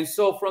 And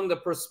so from the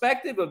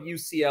perspective of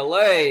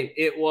UCLA,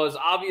 it was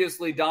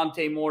obviously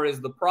Dante Moore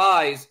is the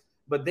prize,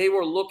 but they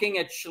were looking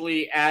at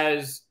Schlee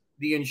as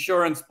the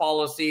insurance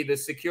policy, the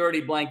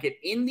security blanket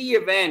in the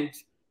event,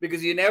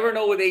 because you never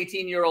know with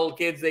 18-year-old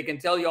kids, they can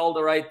tell you all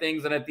the right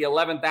things. And at the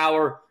 11th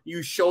hour,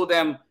 you show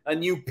them a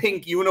new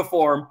pink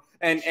uniform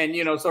and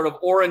sort of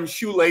orange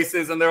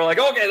shoelaces, and they're like,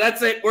 okay,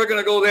 that's it. We're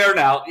going to go there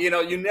now.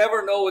 You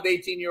never know with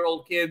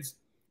 18-year-old kids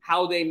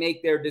how they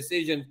make their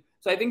decisions.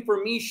 So I think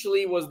for me,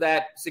 Schlee was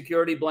that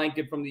security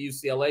blanket from the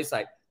UCLA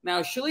side.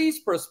 Now, Schlee's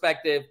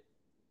perspective,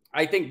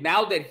 I think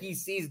now that he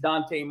sees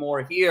Dante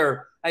Moore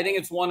here, I think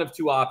it's one of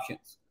two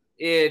options.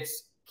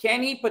 It's,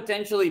 can he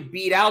potentially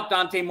beat out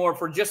Dante Moore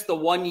for just the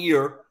 1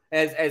 year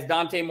as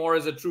Dante Moore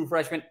is a true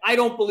freshman? I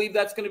don't believe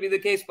that's going to be the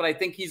case, but I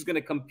think he's going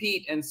to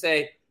compete and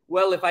say,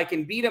 well, if I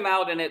can beat him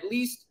out and at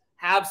least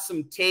have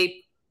some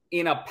tape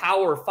in a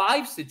Power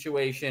 5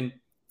 situation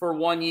for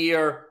 1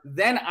 year,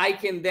 then I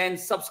can then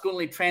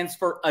subsequently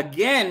transfer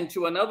again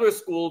to another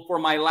school for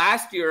my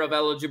last year of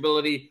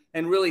eligibility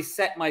and really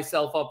set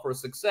myself up for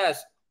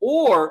success.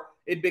 Or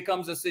it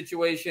becomes a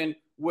situation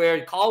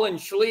where Colin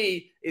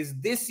Schlee is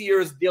this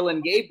year's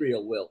Dylan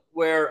Gabriel, Will,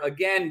 where,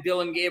 again,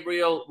 Dylan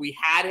Gabriel, we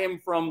had him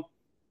from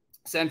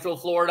Central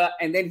Florida,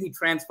 and then he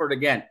transferred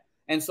again.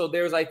 And so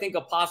there's, I think,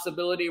 a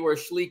possibility where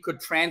Schlee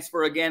could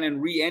transfer again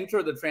and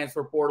re-enter the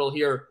transfer portal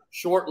here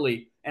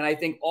shortly. And I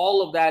think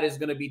all of that is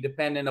going to be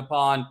dependent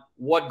upon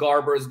what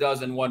Garbers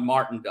does and what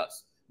Martin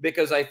does.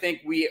 because I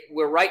think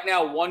we're right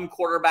now one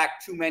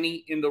quarterback too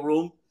many in the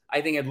room. I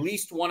think at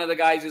least one of the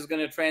guys is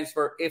going to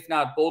transfer, if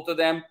not both of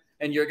them.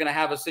 And you're going to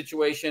have a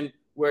situation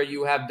where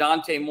you have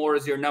Dante Moore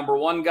as your number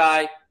one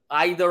guy,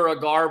 either a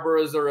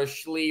Garbers or a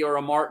Schlee or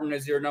a Martin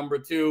as your number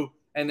two,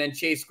 and then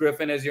Chase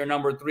Griffin as your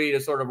number three to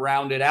sort of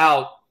round it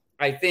out.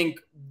 I think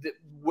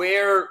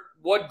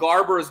what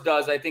Garbers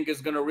does, I think,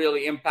 is going to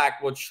really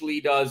impact what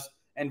Schlee does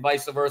and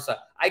vice versa.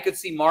 I could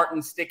see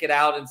Martin stick it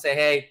out and say,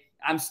 hey,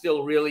 I'm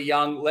still really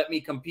young. Let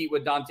me compete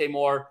with Dante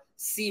Moore,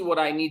 see what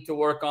I need to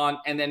work on,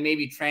 and then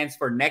maybe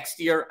transfer next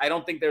year. I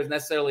don't think there's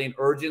necessarily an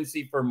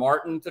urgency for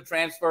Martin to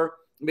transfer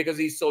because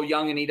he's so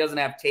young and he doesn't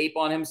have tape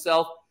on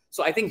himself.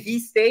 So I think he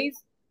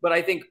stays, but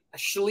I think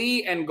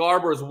Schlee and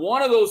Garbers,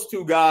 one of those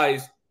two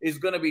guys is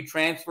going to be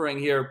transferring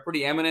here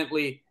pretty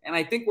eminently, and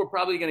I think we're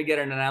probably going to get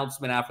an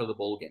announcement after the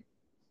bowl game.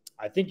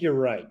 I think you're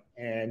right.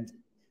 And,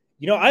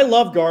 I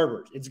love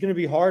Garbers. It's going to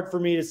be hard for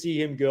me to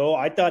see him go.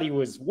 I thought he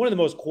was one of the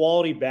most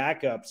quality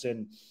backups.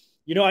 And,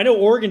 I know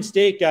Oregon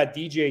State got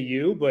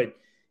DJU, but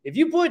if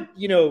you put,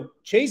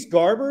 Chase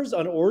Garbers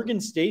on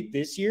Oregon State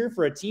this year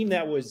for a team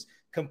that was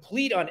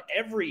complete on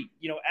every,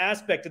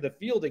 aspect of the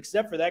field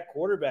except for that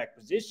quarterback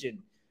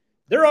position,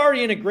 they're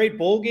already in a great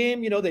bowl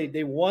game.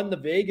 They won the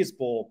Vegas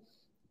Bowl.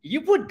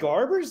 You put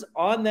Garbers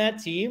on that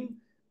team,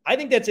 I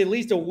think that's at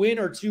least a win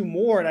or two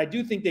more. And I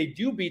do think they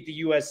do beat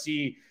the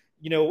USC,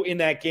 in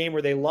that game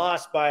where they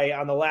lost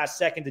on the last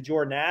second to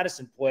Jordan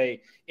Addison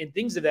play and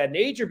things of that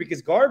nature,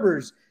 because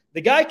Garbers, the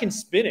guy can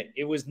spin it.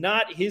 It was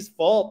not his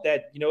fault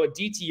that, a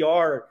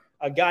DTR,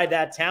 a guy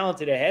that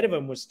talented ahead of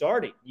him, was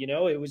starting.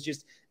 It was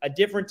just a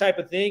different type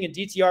of thing. And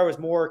DTR was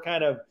more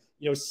kind of,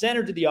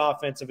 centered to the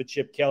offense of a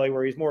Chip Kelly,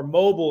 where he's more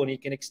mobile and he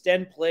can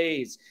extend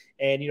plays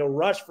and,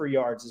 rush for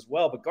yards as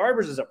well. But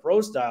Garbers is a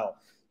pro style.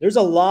 There's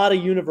a lot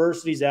of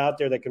universities out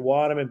there that could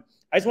want him. And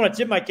I just want to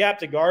tip my cap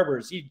to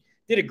Garbers. He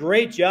did a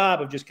great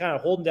job of just kind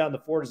of holding down the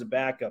fort as a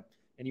backup,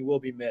 and he will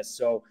be missed.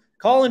 So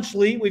Colin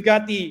Schlee, we've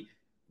got the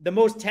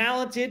most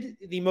talented,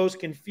 the most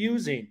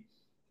confusing.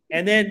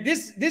 And then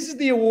this is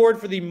the award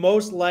for the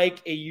most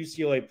like a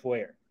UCLA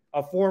player,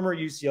 a former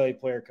UCLA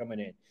player coming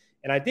in.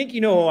 And I think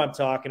you know who I'm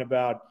talking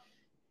about.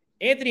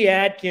 Anthony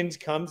Adkins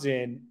comes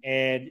in,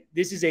 and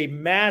this is a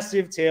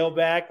massive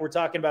tailback. We're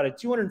talking about a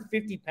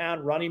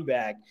 250-pound running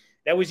back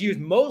that was used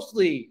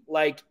mostly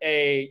like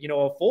a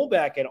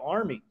fullback at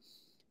Army.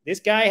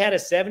 This guy had a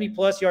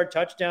 70-plus yard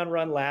touchdown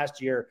run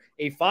last year,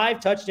 a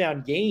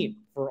 5-touchdown game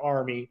for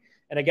Army,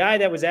 and a guy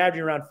that was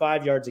averaging around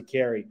 5 yards a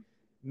carry.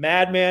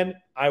 Madman,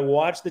 I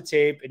watched the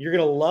tape, and you're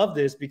going to love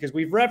this because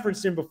we've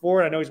referenced him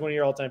before, and I know he's one of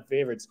your all-time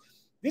favorites.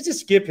 This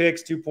is Skip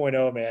Hicks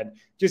 2.0, man.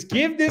 Just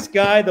give this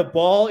guy the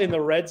ball in the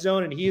red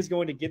zone, and he is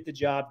going to get the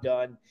job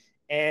done.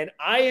 And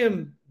I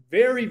am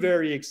very,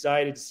 very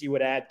excited to see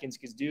what Adkins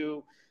can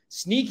do.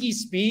 Sneaky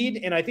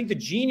speed, and I think the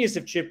genius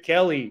of Chip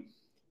Kelly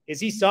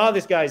is he saw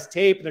this guy's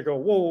tape, and they're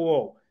going, whoa, whoa,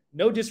 whoa.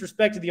 No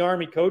disrespect to the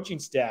Army coaching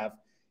staff.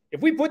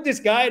 If we put this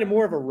guy in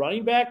more of a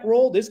running back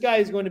role, this guy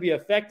is going to be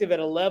effective at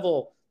a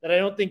level that I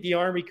don't think the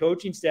Army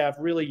coaching staff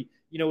really,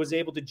 was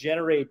able to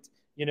generate,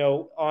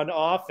 on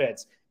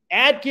offense.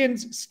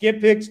 Adkins,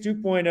 Skip Hicks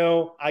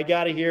 2.0. I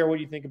got to hear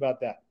what you think about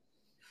that.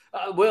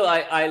 Will,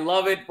 I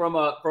love it from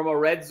a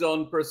red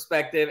zone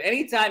perspective.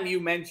 Anytime you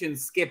mention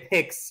Skip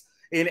Hicks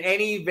in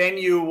any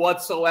venue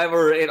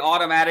whatsoever, it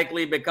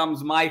automatically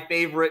becomes my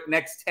favorite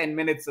next 10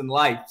 minutes in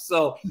life.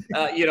 So,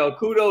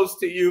 kudos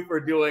to you for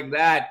doing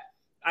that.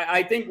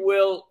 I think,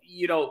 Will,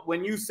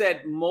 when you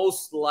said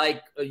most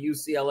like a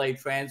UCLA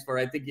transfer,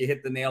 I think you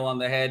hit the nail on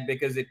the head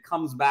because it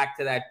comes back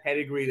to that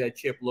pedigree that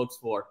Chip looks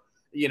for.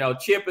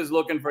 Chip is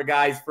looking for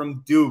guys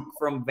from Duke,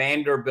 from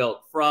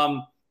Vanderbilt,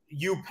 from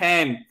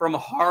UPenn, from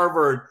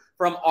Harvard,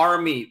 from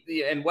Army,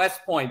 and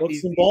West Point,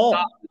 these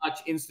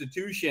top-notch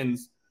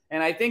institutions.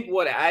 And I think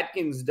what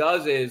Adkins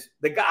does is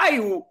the guy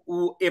who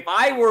if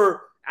I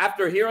were,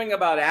 after hearing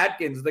about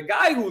Adkins, the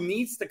guy who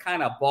needs to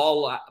kind of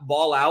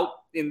ball out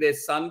in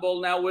this Sun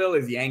Bowl now, Will,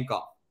 is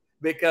Yankoff.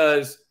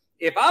 Because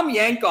if I'm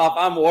Yankoff,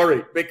 I'm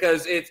worried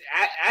because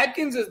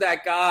Adkins is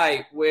that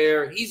guy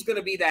where he's going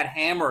to be that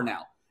hammer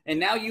now. And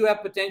now you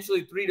have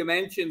potentially three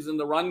dimensions in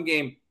the run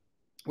game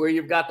where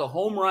you've got the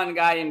home run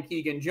guy in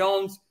Keegan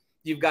Jones,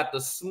 you've got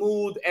the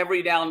smooth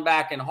every down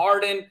back in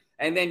Harden,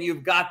 and then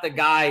you've got the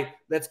guy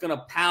that's going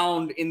to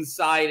pound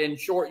inside in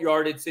short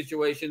yardage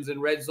situations and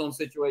red zone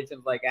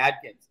situations like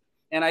Adkins.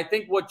 And I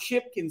think what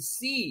Chip can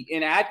see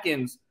in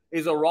Adkins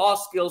is a raw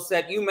skill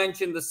set. You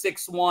mentioned the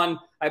 6'1",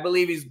 I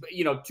believe he's,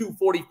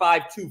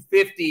 245,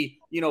 250,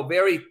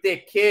 very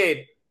thick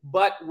kid.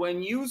 But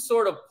when you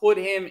sort of put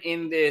him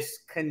in this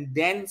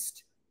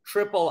condensed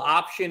triple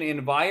option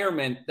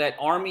environment that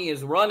Army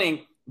is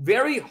running,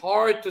 very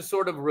hard to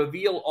sort of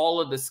reveal all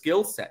of the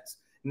skill sets.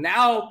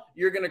 Now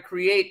you're going to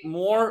create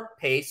more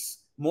pace,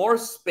 more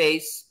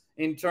space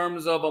in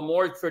terms of a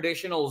more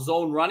traditional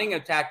zone running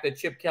attack that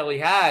Chip Kelly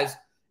has.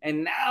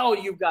 And now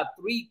you've got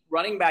three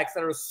running backs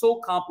that are so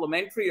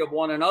complementary of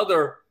one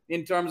another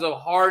in terms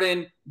of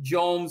Harden,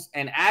 Jones,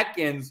 and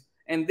Adkins.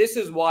 And this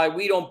is why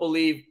we don't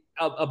believe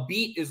a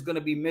beat is going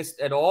to be missed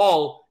at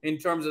all in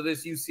terms of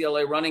this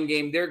UCLA running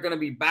game. They're going to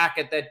be back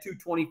at that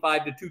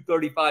 225 to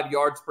 235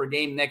 yards per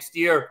game next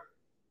year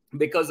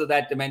because of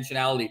that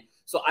dimensionality.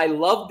 So I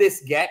love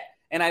this get,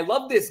 and I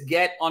love this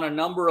get on a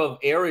number of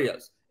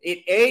areas.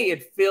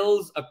 It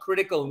fills a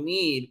critical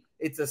need.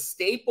 It's a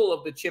staple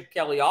of the Chip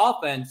Kelly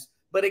offense.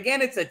 But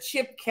again, it's a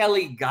Chip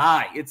Kelly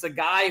guy. It's a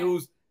guy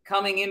who's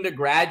coming into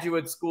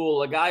graduate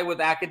school, a guy with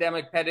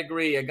academic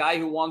pedigree, a guy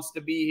who wants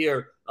to be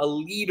here, a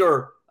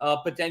leader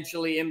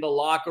potentially in the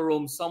locker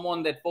room,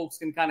 someone that folks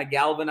can kind of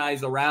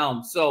galvanize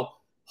around. So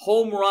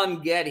home run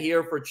get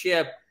here for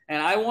Chip.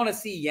 And I want to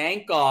see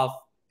Yankoff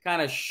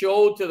kind of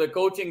show to the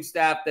coaching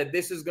staff that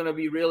this is going to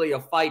be really a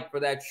fight for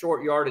that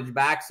short yardage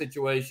back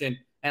situation.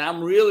 And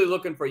I'm really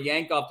looking for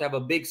Yankoff to have a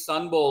big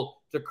Sun Bowl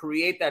to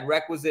create that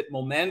requisite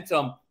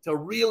momentum to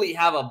really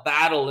have a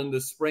battle in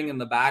the spring in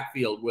the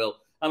backfield, Will.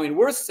 I mean,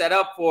 we're set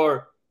up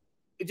for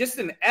just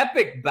an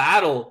epic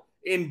battle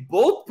in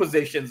both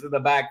positions in the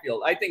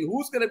backfield. I think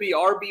who's going to be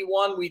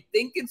RB1? We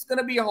think it's going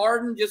to be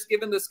Harden just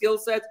given the skill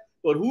sets.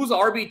 But who's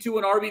RB2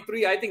 and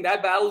RB3? I think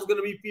that battle is going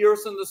to be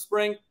fierce in the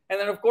spring. And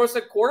then, of course,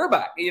 at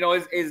quarterback.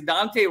 Is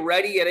Dante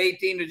ready at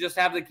 18 to just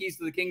have the keys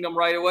to the kingdom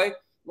right away?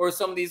 Or are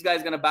some of these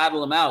guys going to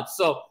battle him out?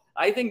 So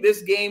I think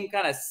this game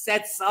kind of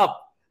sets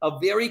up a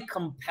very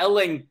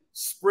compelling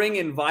spring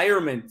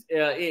environment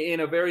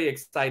in a very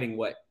exciting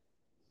way.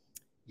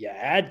 Yeah,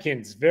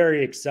 Adkins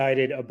very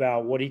excited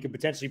about what he could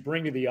potentially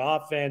bring to the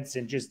offense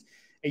and just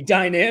a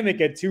dynamic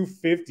at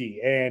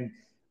 250. And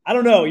I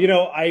don't know,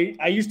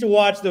 I used to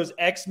watch those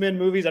X-Men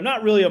movies. I'm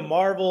not really a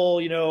Marvel,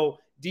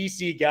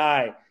 DC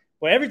guy.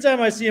 But every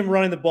time I see him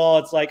running the ball,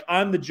 it's like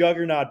I'm the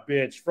juggernaut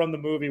bitch from the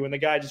movie when the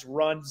guy just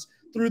runs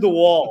through the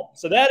wall.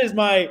 So that is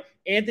my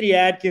Anthony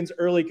Adkins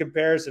early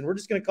comparison. We're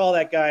just going to call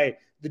that guy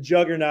the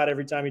juggernaut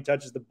every time he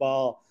touches the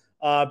ball.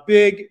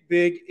 Big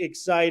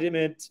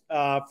excitement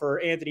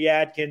for Anthony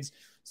Adkins.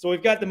 So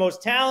we've got the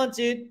most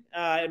talented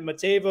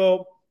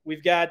Matavao.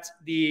 We've got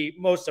the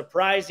most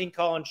surprising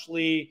Colin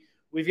Schlee.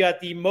 We've got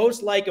the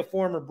most like a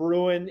former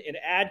Bruin in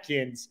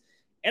Adkins.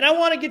 And I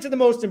want to get to the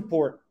most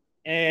important.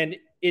 And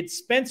it's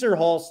Spencer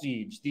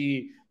Halstead,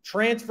 the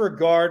transfer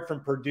guard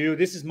from Purdue.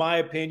 This is my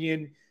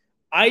opinion.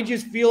 I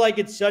just feel like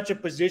it's such a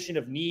position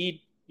of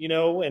need,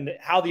 and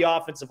how the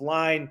offensive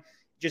line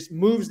just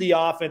moves the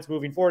offense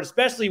moving forward,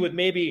 especially with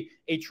maybe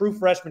a true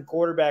freshman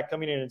quarterback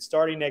coming in and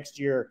starting next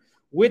year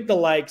with the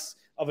likes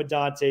of a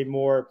Dante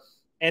Moore.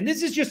 And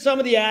this is just some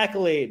of the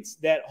accolades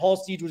that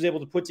Halstead was able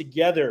to put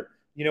together,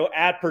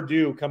 at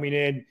Purdue coming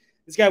in.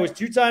 This guy was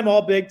two-time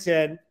All-Big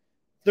Ten,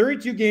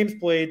 32 games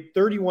played,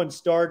 31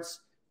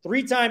 starts,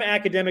 three-time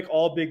academic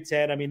All-Big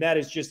Ten. I mean, that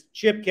is just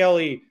Chip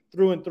Kelly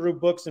through and through,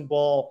 books and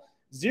ball.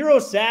 0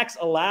 sacks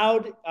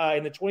allowed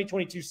in the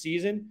 2022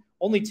 season,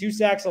 only 2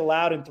 sacks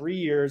allowed in 3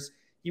 years.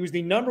 He was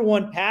the number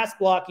 1 pass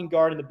blocking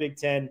guard in the Big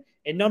Ten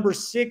and number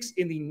 6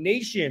 in the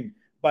nation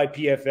by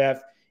PFF.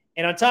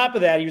 And on top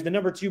of that, he was the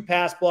number 2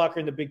 pass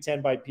blocker in the Big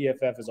Ten by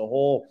PFF as a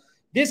whole.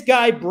 This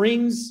guy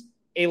brings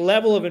a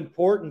level of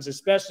importance,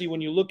 especially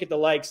when you look at the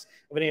likes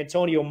of an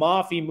Antonio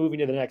Mafi moving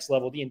to the next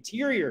level. The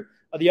interior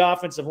of the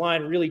offensive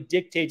line really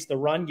dictates the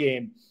run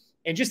game.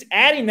 And just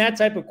adding that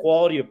type of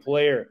quality of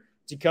player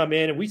to come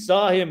in, and we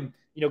saw him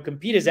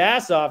compete his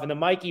ass off in the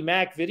Mikey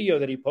Mack video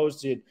that he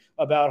posted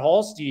about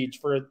Halstead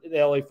for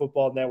the LA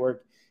Football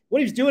Network. What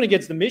he was doing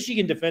against the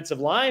Michigan defensive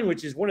line,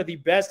 which is one of the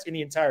best in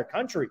the entire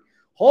country.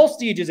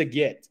 Halstead is a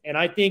get. And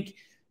I think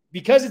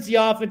because it's the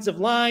offensive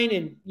line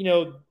and,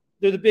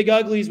 they're the big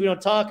uglies, we don't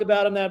talk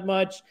about them that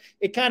much,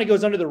 it kind of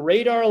goes under the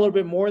radar a little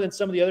bit more than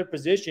some of the other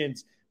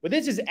positions. But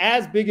this is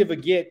as big of a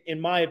get,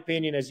 in my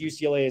opinion, as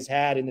UCLA has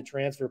had in the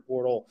transfer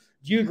portal.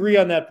 Do you agree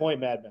on that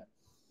point, Madman?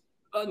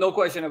 No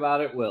question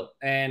about it, Will.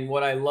 And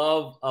what I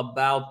love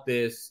about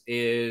this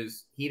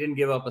is he didn't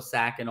give up a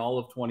sack in all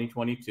of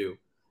 2022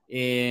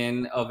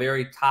 in a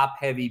very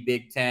top-heavy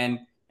Big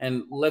Ten.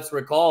 And let's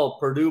recall,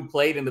 Purdue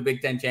played in the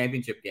Big Ten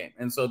championship game.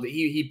 And so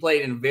he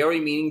played in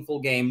very meaningful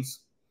games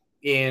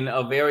in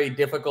a very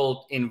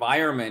difficult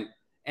environment.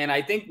 And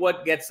I think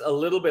what gets a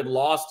little bit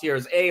lost here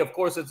is, of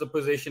course, it's a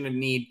position of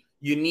need.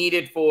 You need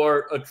it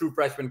for a true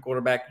freshman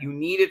quarterback. You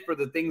need it for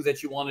the things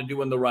that you want to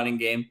do in the running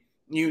game.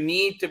 You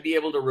need to be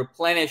able to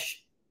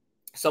replenish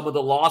some of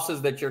the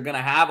losses that you're going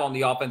to have on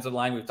the offensive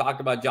line. We've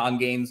talked about John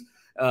Gaines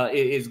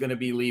is going to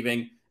be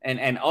leaving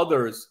and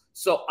others.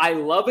 So I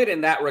love it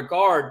in that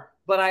regard.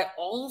 But I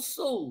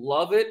also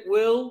love it,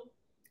 Will,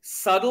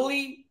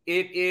 subtly,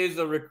 it is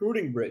a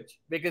recruiting bridge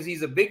because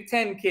he's a Big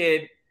Ten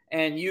kid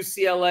and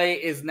UCLA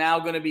is now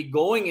going to be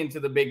going into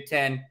the Big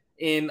Ten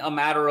in a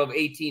matter of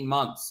 18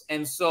 months.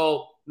 And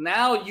so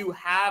now you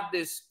have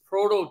this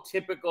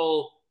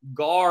prototypical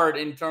guard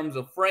in terms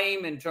of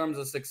frame, in terms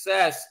of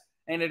success,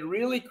 and it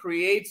really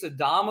creates a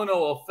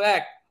domino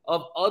effect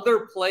of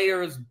other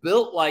players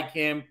built like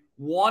him,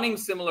 wanting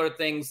similar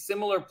things,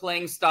 similar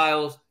playing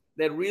styles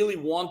that really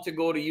want to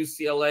go to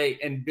UCLA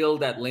and build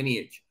that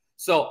lineage.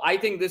 So I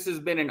think this has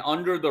been an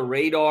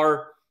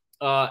under-the-radar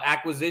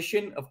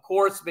acquisition, of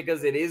course,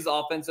 because it is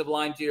offensive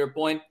line, to your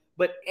point,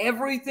 but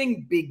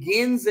everything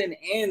begins and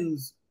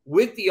ends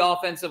with the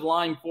offensive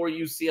line for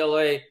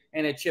UCLA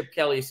and a Chip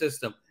Kelly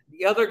system.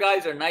 The other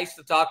guys are nice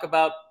to talk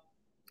about.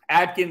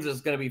 Adkins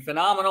is going to be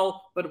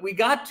phenomenal, but we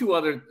got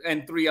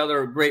 3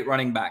 other great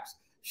running backs.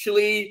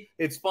 Schlee,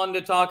 it's fun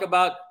to talk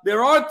about.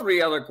 There are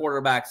 3 other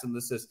quarterbacks in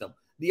the system.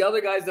 The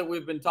other guys that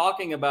we've been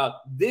talking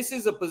about, this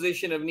is a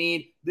position of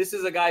need. This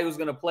is a guy who's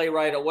going to play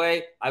right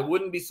away. I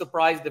wouldn't be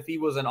surprised if he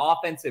was an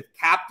offensive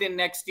captain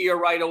next year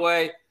right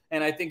away,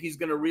 and I think he's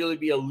going to really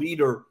be a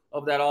leader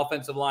of that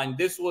offensive line.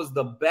 This was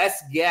the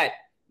best get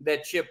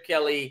that Chip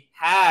Kelly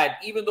had,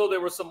 even though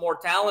there were some more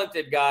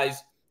talented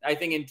guys. I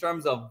think in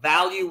terms of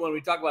value, when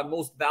we talk about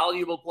most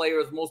valuable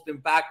players, most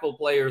impactful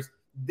players,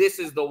 this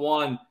is the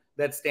one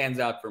that stands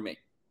out for me.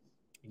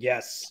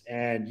 Yes.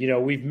 And,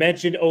 we've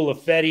mentioned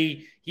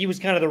Olafetti. He was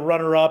kind of the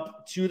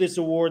runner-up to this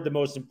award, the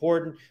most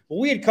important. But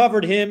we had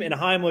covered him and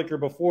Heimlicher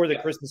before the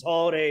Christmas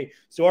holiday.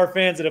 So our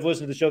fans that have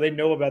listened to the show, they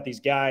know about these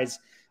guys.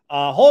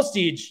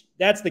 Holstage,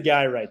 that's the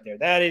guy right there.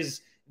 That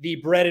is the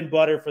bread and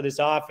butter for this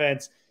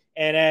offense.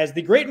 And as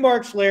the great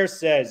Mark Schler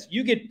says,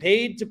 you get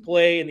paid to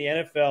play in the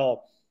NFL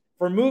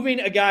for moving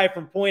a guy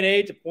from point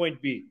A to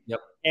point B. Yep.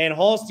 And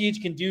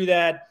Holstage can do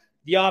that.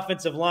 The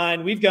offensive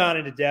line, we've gone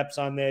into depths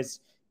on this.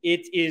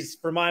 It is,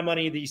 for my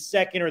money, the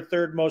second or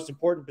third most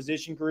important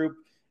position group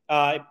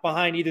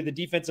behind either the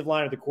defensive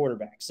line or the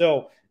quarterback.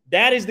 So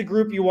that is the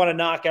group you want to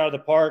knock out of the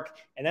park,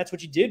 and that's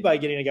what you did by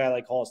getting a guy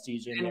like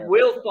Holstage in there. And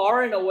Will,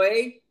 far and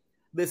away,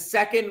 the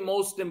second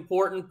most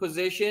important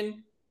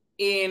position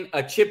in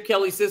a Chip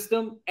Kelly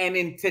system and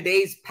in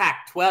today's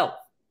Pac-12.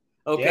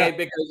 Okay,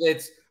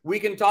 because we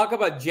can talk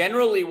about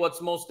generally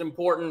what's most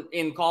important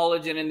in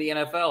college and in the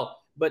NFL,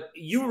 but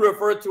you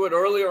referred to it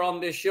earlier on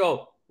this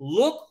show.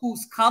 Look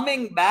who's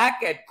coming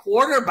back at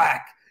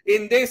quarterback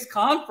in this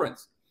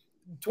conference.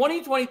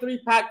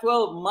 2023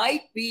 Pac-12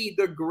 might be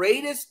the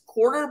greatest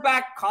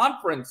quarterback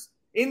conference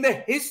in the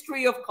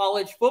history of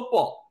college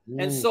football. Ooh.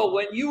 And so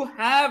when you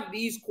have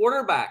these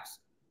quarterbacks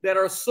that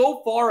are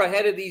so far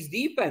ahead of these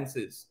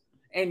defenses,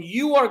 and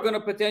you are going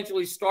to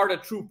potentially start a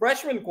true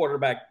freshman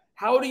quarterback,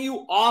 how do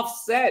you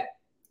offset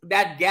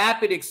that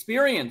gap in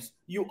experience?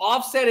 You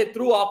offset it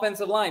through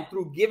offensive line,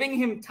 through giving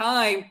him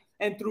time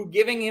and through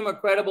giving him a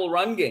credible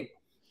run game.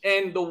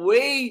 And the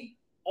way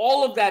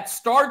all of that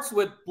starts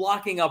with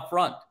blocking up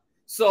front.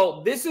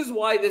 So this is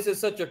why this is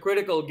such a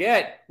critical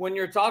get when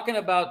you're talking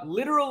about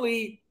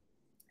literally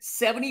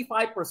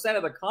 75%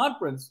 of the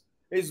conference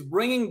is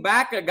bringing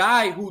back a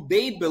guy who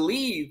they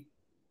believe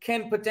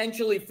can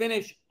potentially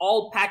finish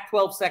all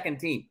Pac-12 second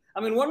team. I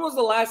mean, when was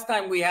the last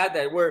time we had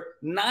that where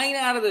 9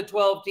 out of the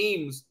 12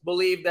 teams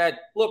believe that,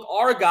 look,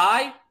 our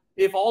guy,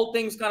 if all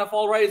things kind of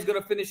fall right, is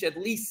going to finish at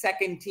least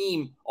second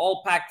team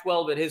all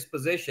Pac-12 at his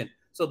position.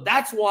 So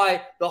that's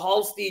why the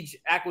Holstage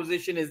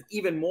acquisition is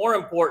even more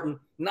important,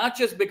 not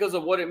just because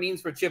of what it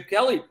means for Chip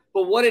Kelly,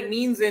 but what it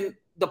means in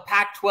the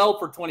Pac-12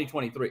 for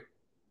 2023.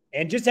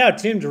 And just how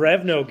Tim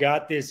Drevno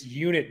got this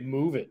unit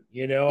moving,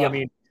 I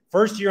mean,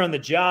 first year on the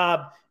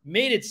job,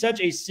 made it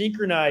such a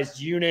synchronized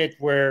unit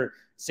where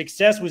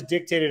success was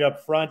dictated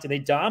up front and they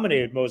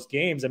dominated most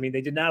games. I mean,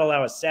 they did not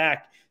allow a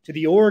sack to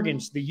the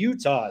Oregons, the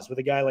Utahs with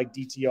a guy like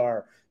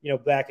DTR,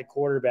 back at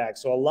quarterback.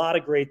 So a lot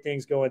of great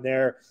things going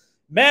there.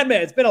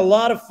 Madman, it's been a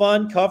lot of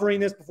fun covering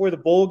this before the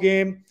bowl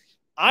game.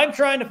 I'm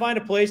trying to find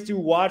a place to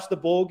watch the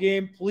bowl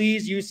game.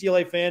 Please,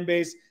 UCLA fan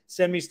base,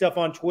 send me stuff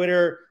on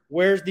Twitter.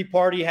 Where's the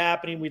party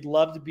happening? We'd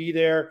love to be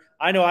there.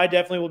 I know I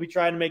definitely will be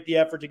trying to make the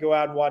effort to go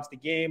out and watch the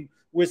game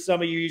with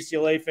some of you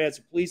UCLA fans,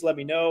 so please let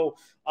me know.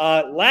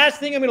 Last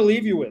thing I'm going to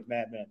leave you with,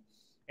 Madman,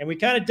 and we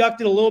kind of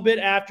ducked it a little bit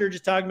after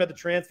just talking about the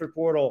transfer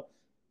portal.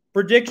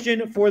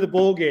 Prediction for the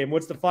bowl game.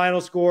 What's the final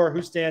score?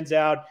 Who stands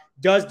out?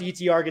 Does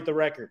DTR get the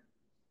record?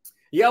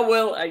 Yeah,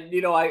 well,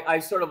 I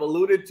sort of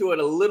alluded to it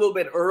a little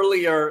bit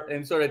earlier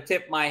and sort of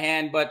tipped my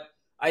hand, but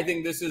I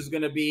think this is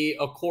going to be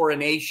a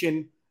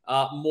coronation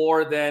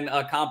more than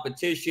a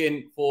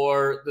competition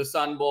for the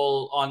Sun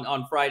Bowl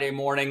on Friday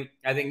morning.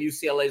 I think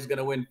UCLA is going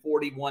to win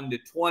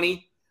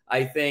 41-20.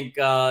 I think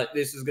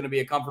this is going to be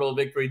a comfortable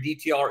victory.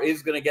 DTR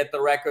is going to get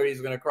the record.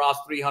 He's going to cross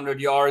 300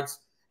 yards.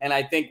 And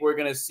I think we're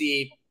going to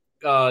see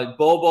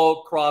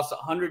Bobo cross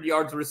 100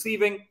 yards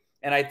receiving.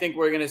 And I think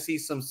we're going to see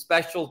some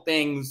special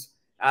things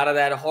out of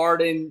that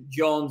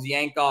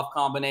Harden-Jones-Yankoff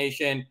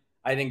combination.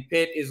 I think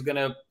Pitt is going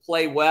to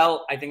play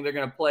well. I think they're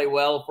going to play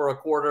well for a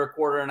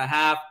quarter and a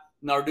half.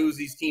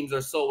 Narduzzi's teams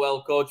are so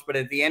well coached. But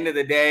at the end of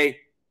the day,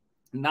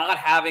 not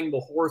having the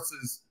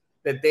horses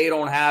that they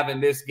don't have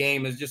in this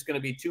game is just going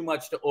to be too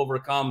much to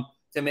overcome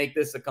to make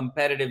this a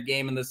competitive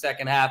game in the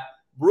second half.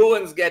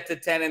 Bruins get to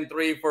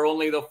 10-3 for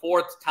only the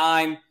 4th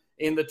time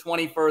in the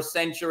 21st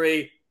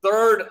century.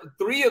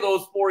 3 of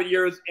those 4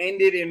 years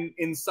ended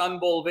in Sun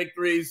Bowl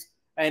victories.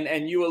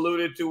 And you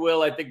alluded to,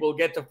 Will, I think we'll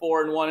get to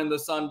 4-1 in the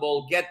Sun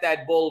Bowl, get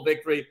that bowl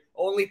victory.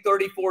 Only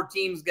 34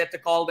 teams get to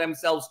call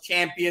themselves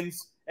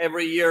champions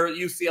every year.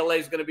 UCLA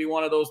is going to be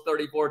one of those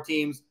 34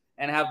 teams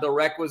and have the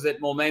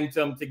requisite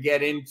momentum to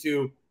get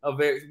into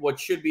what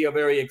should be a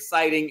very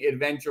exciting,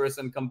 adventurous,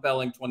 and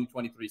compelling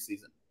 2023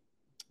 season.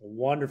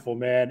 Wonderful,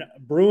 man.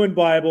 Bruin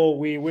Bible,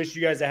 we wish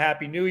you guys a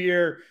happy new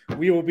year.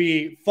 We will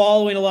be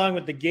following along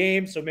with the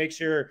game, so make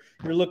sure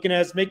you're looking at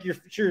us.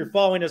 Sure you're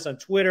following us on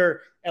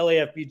Twitter,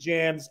 LAFB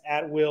Jams,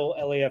 @Will,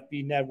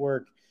 LAFB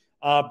Network.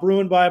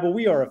 Bruin Bible,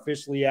 we are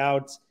officially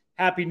out.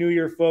 Happy New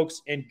Year,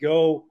 folks, and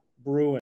go Bruins.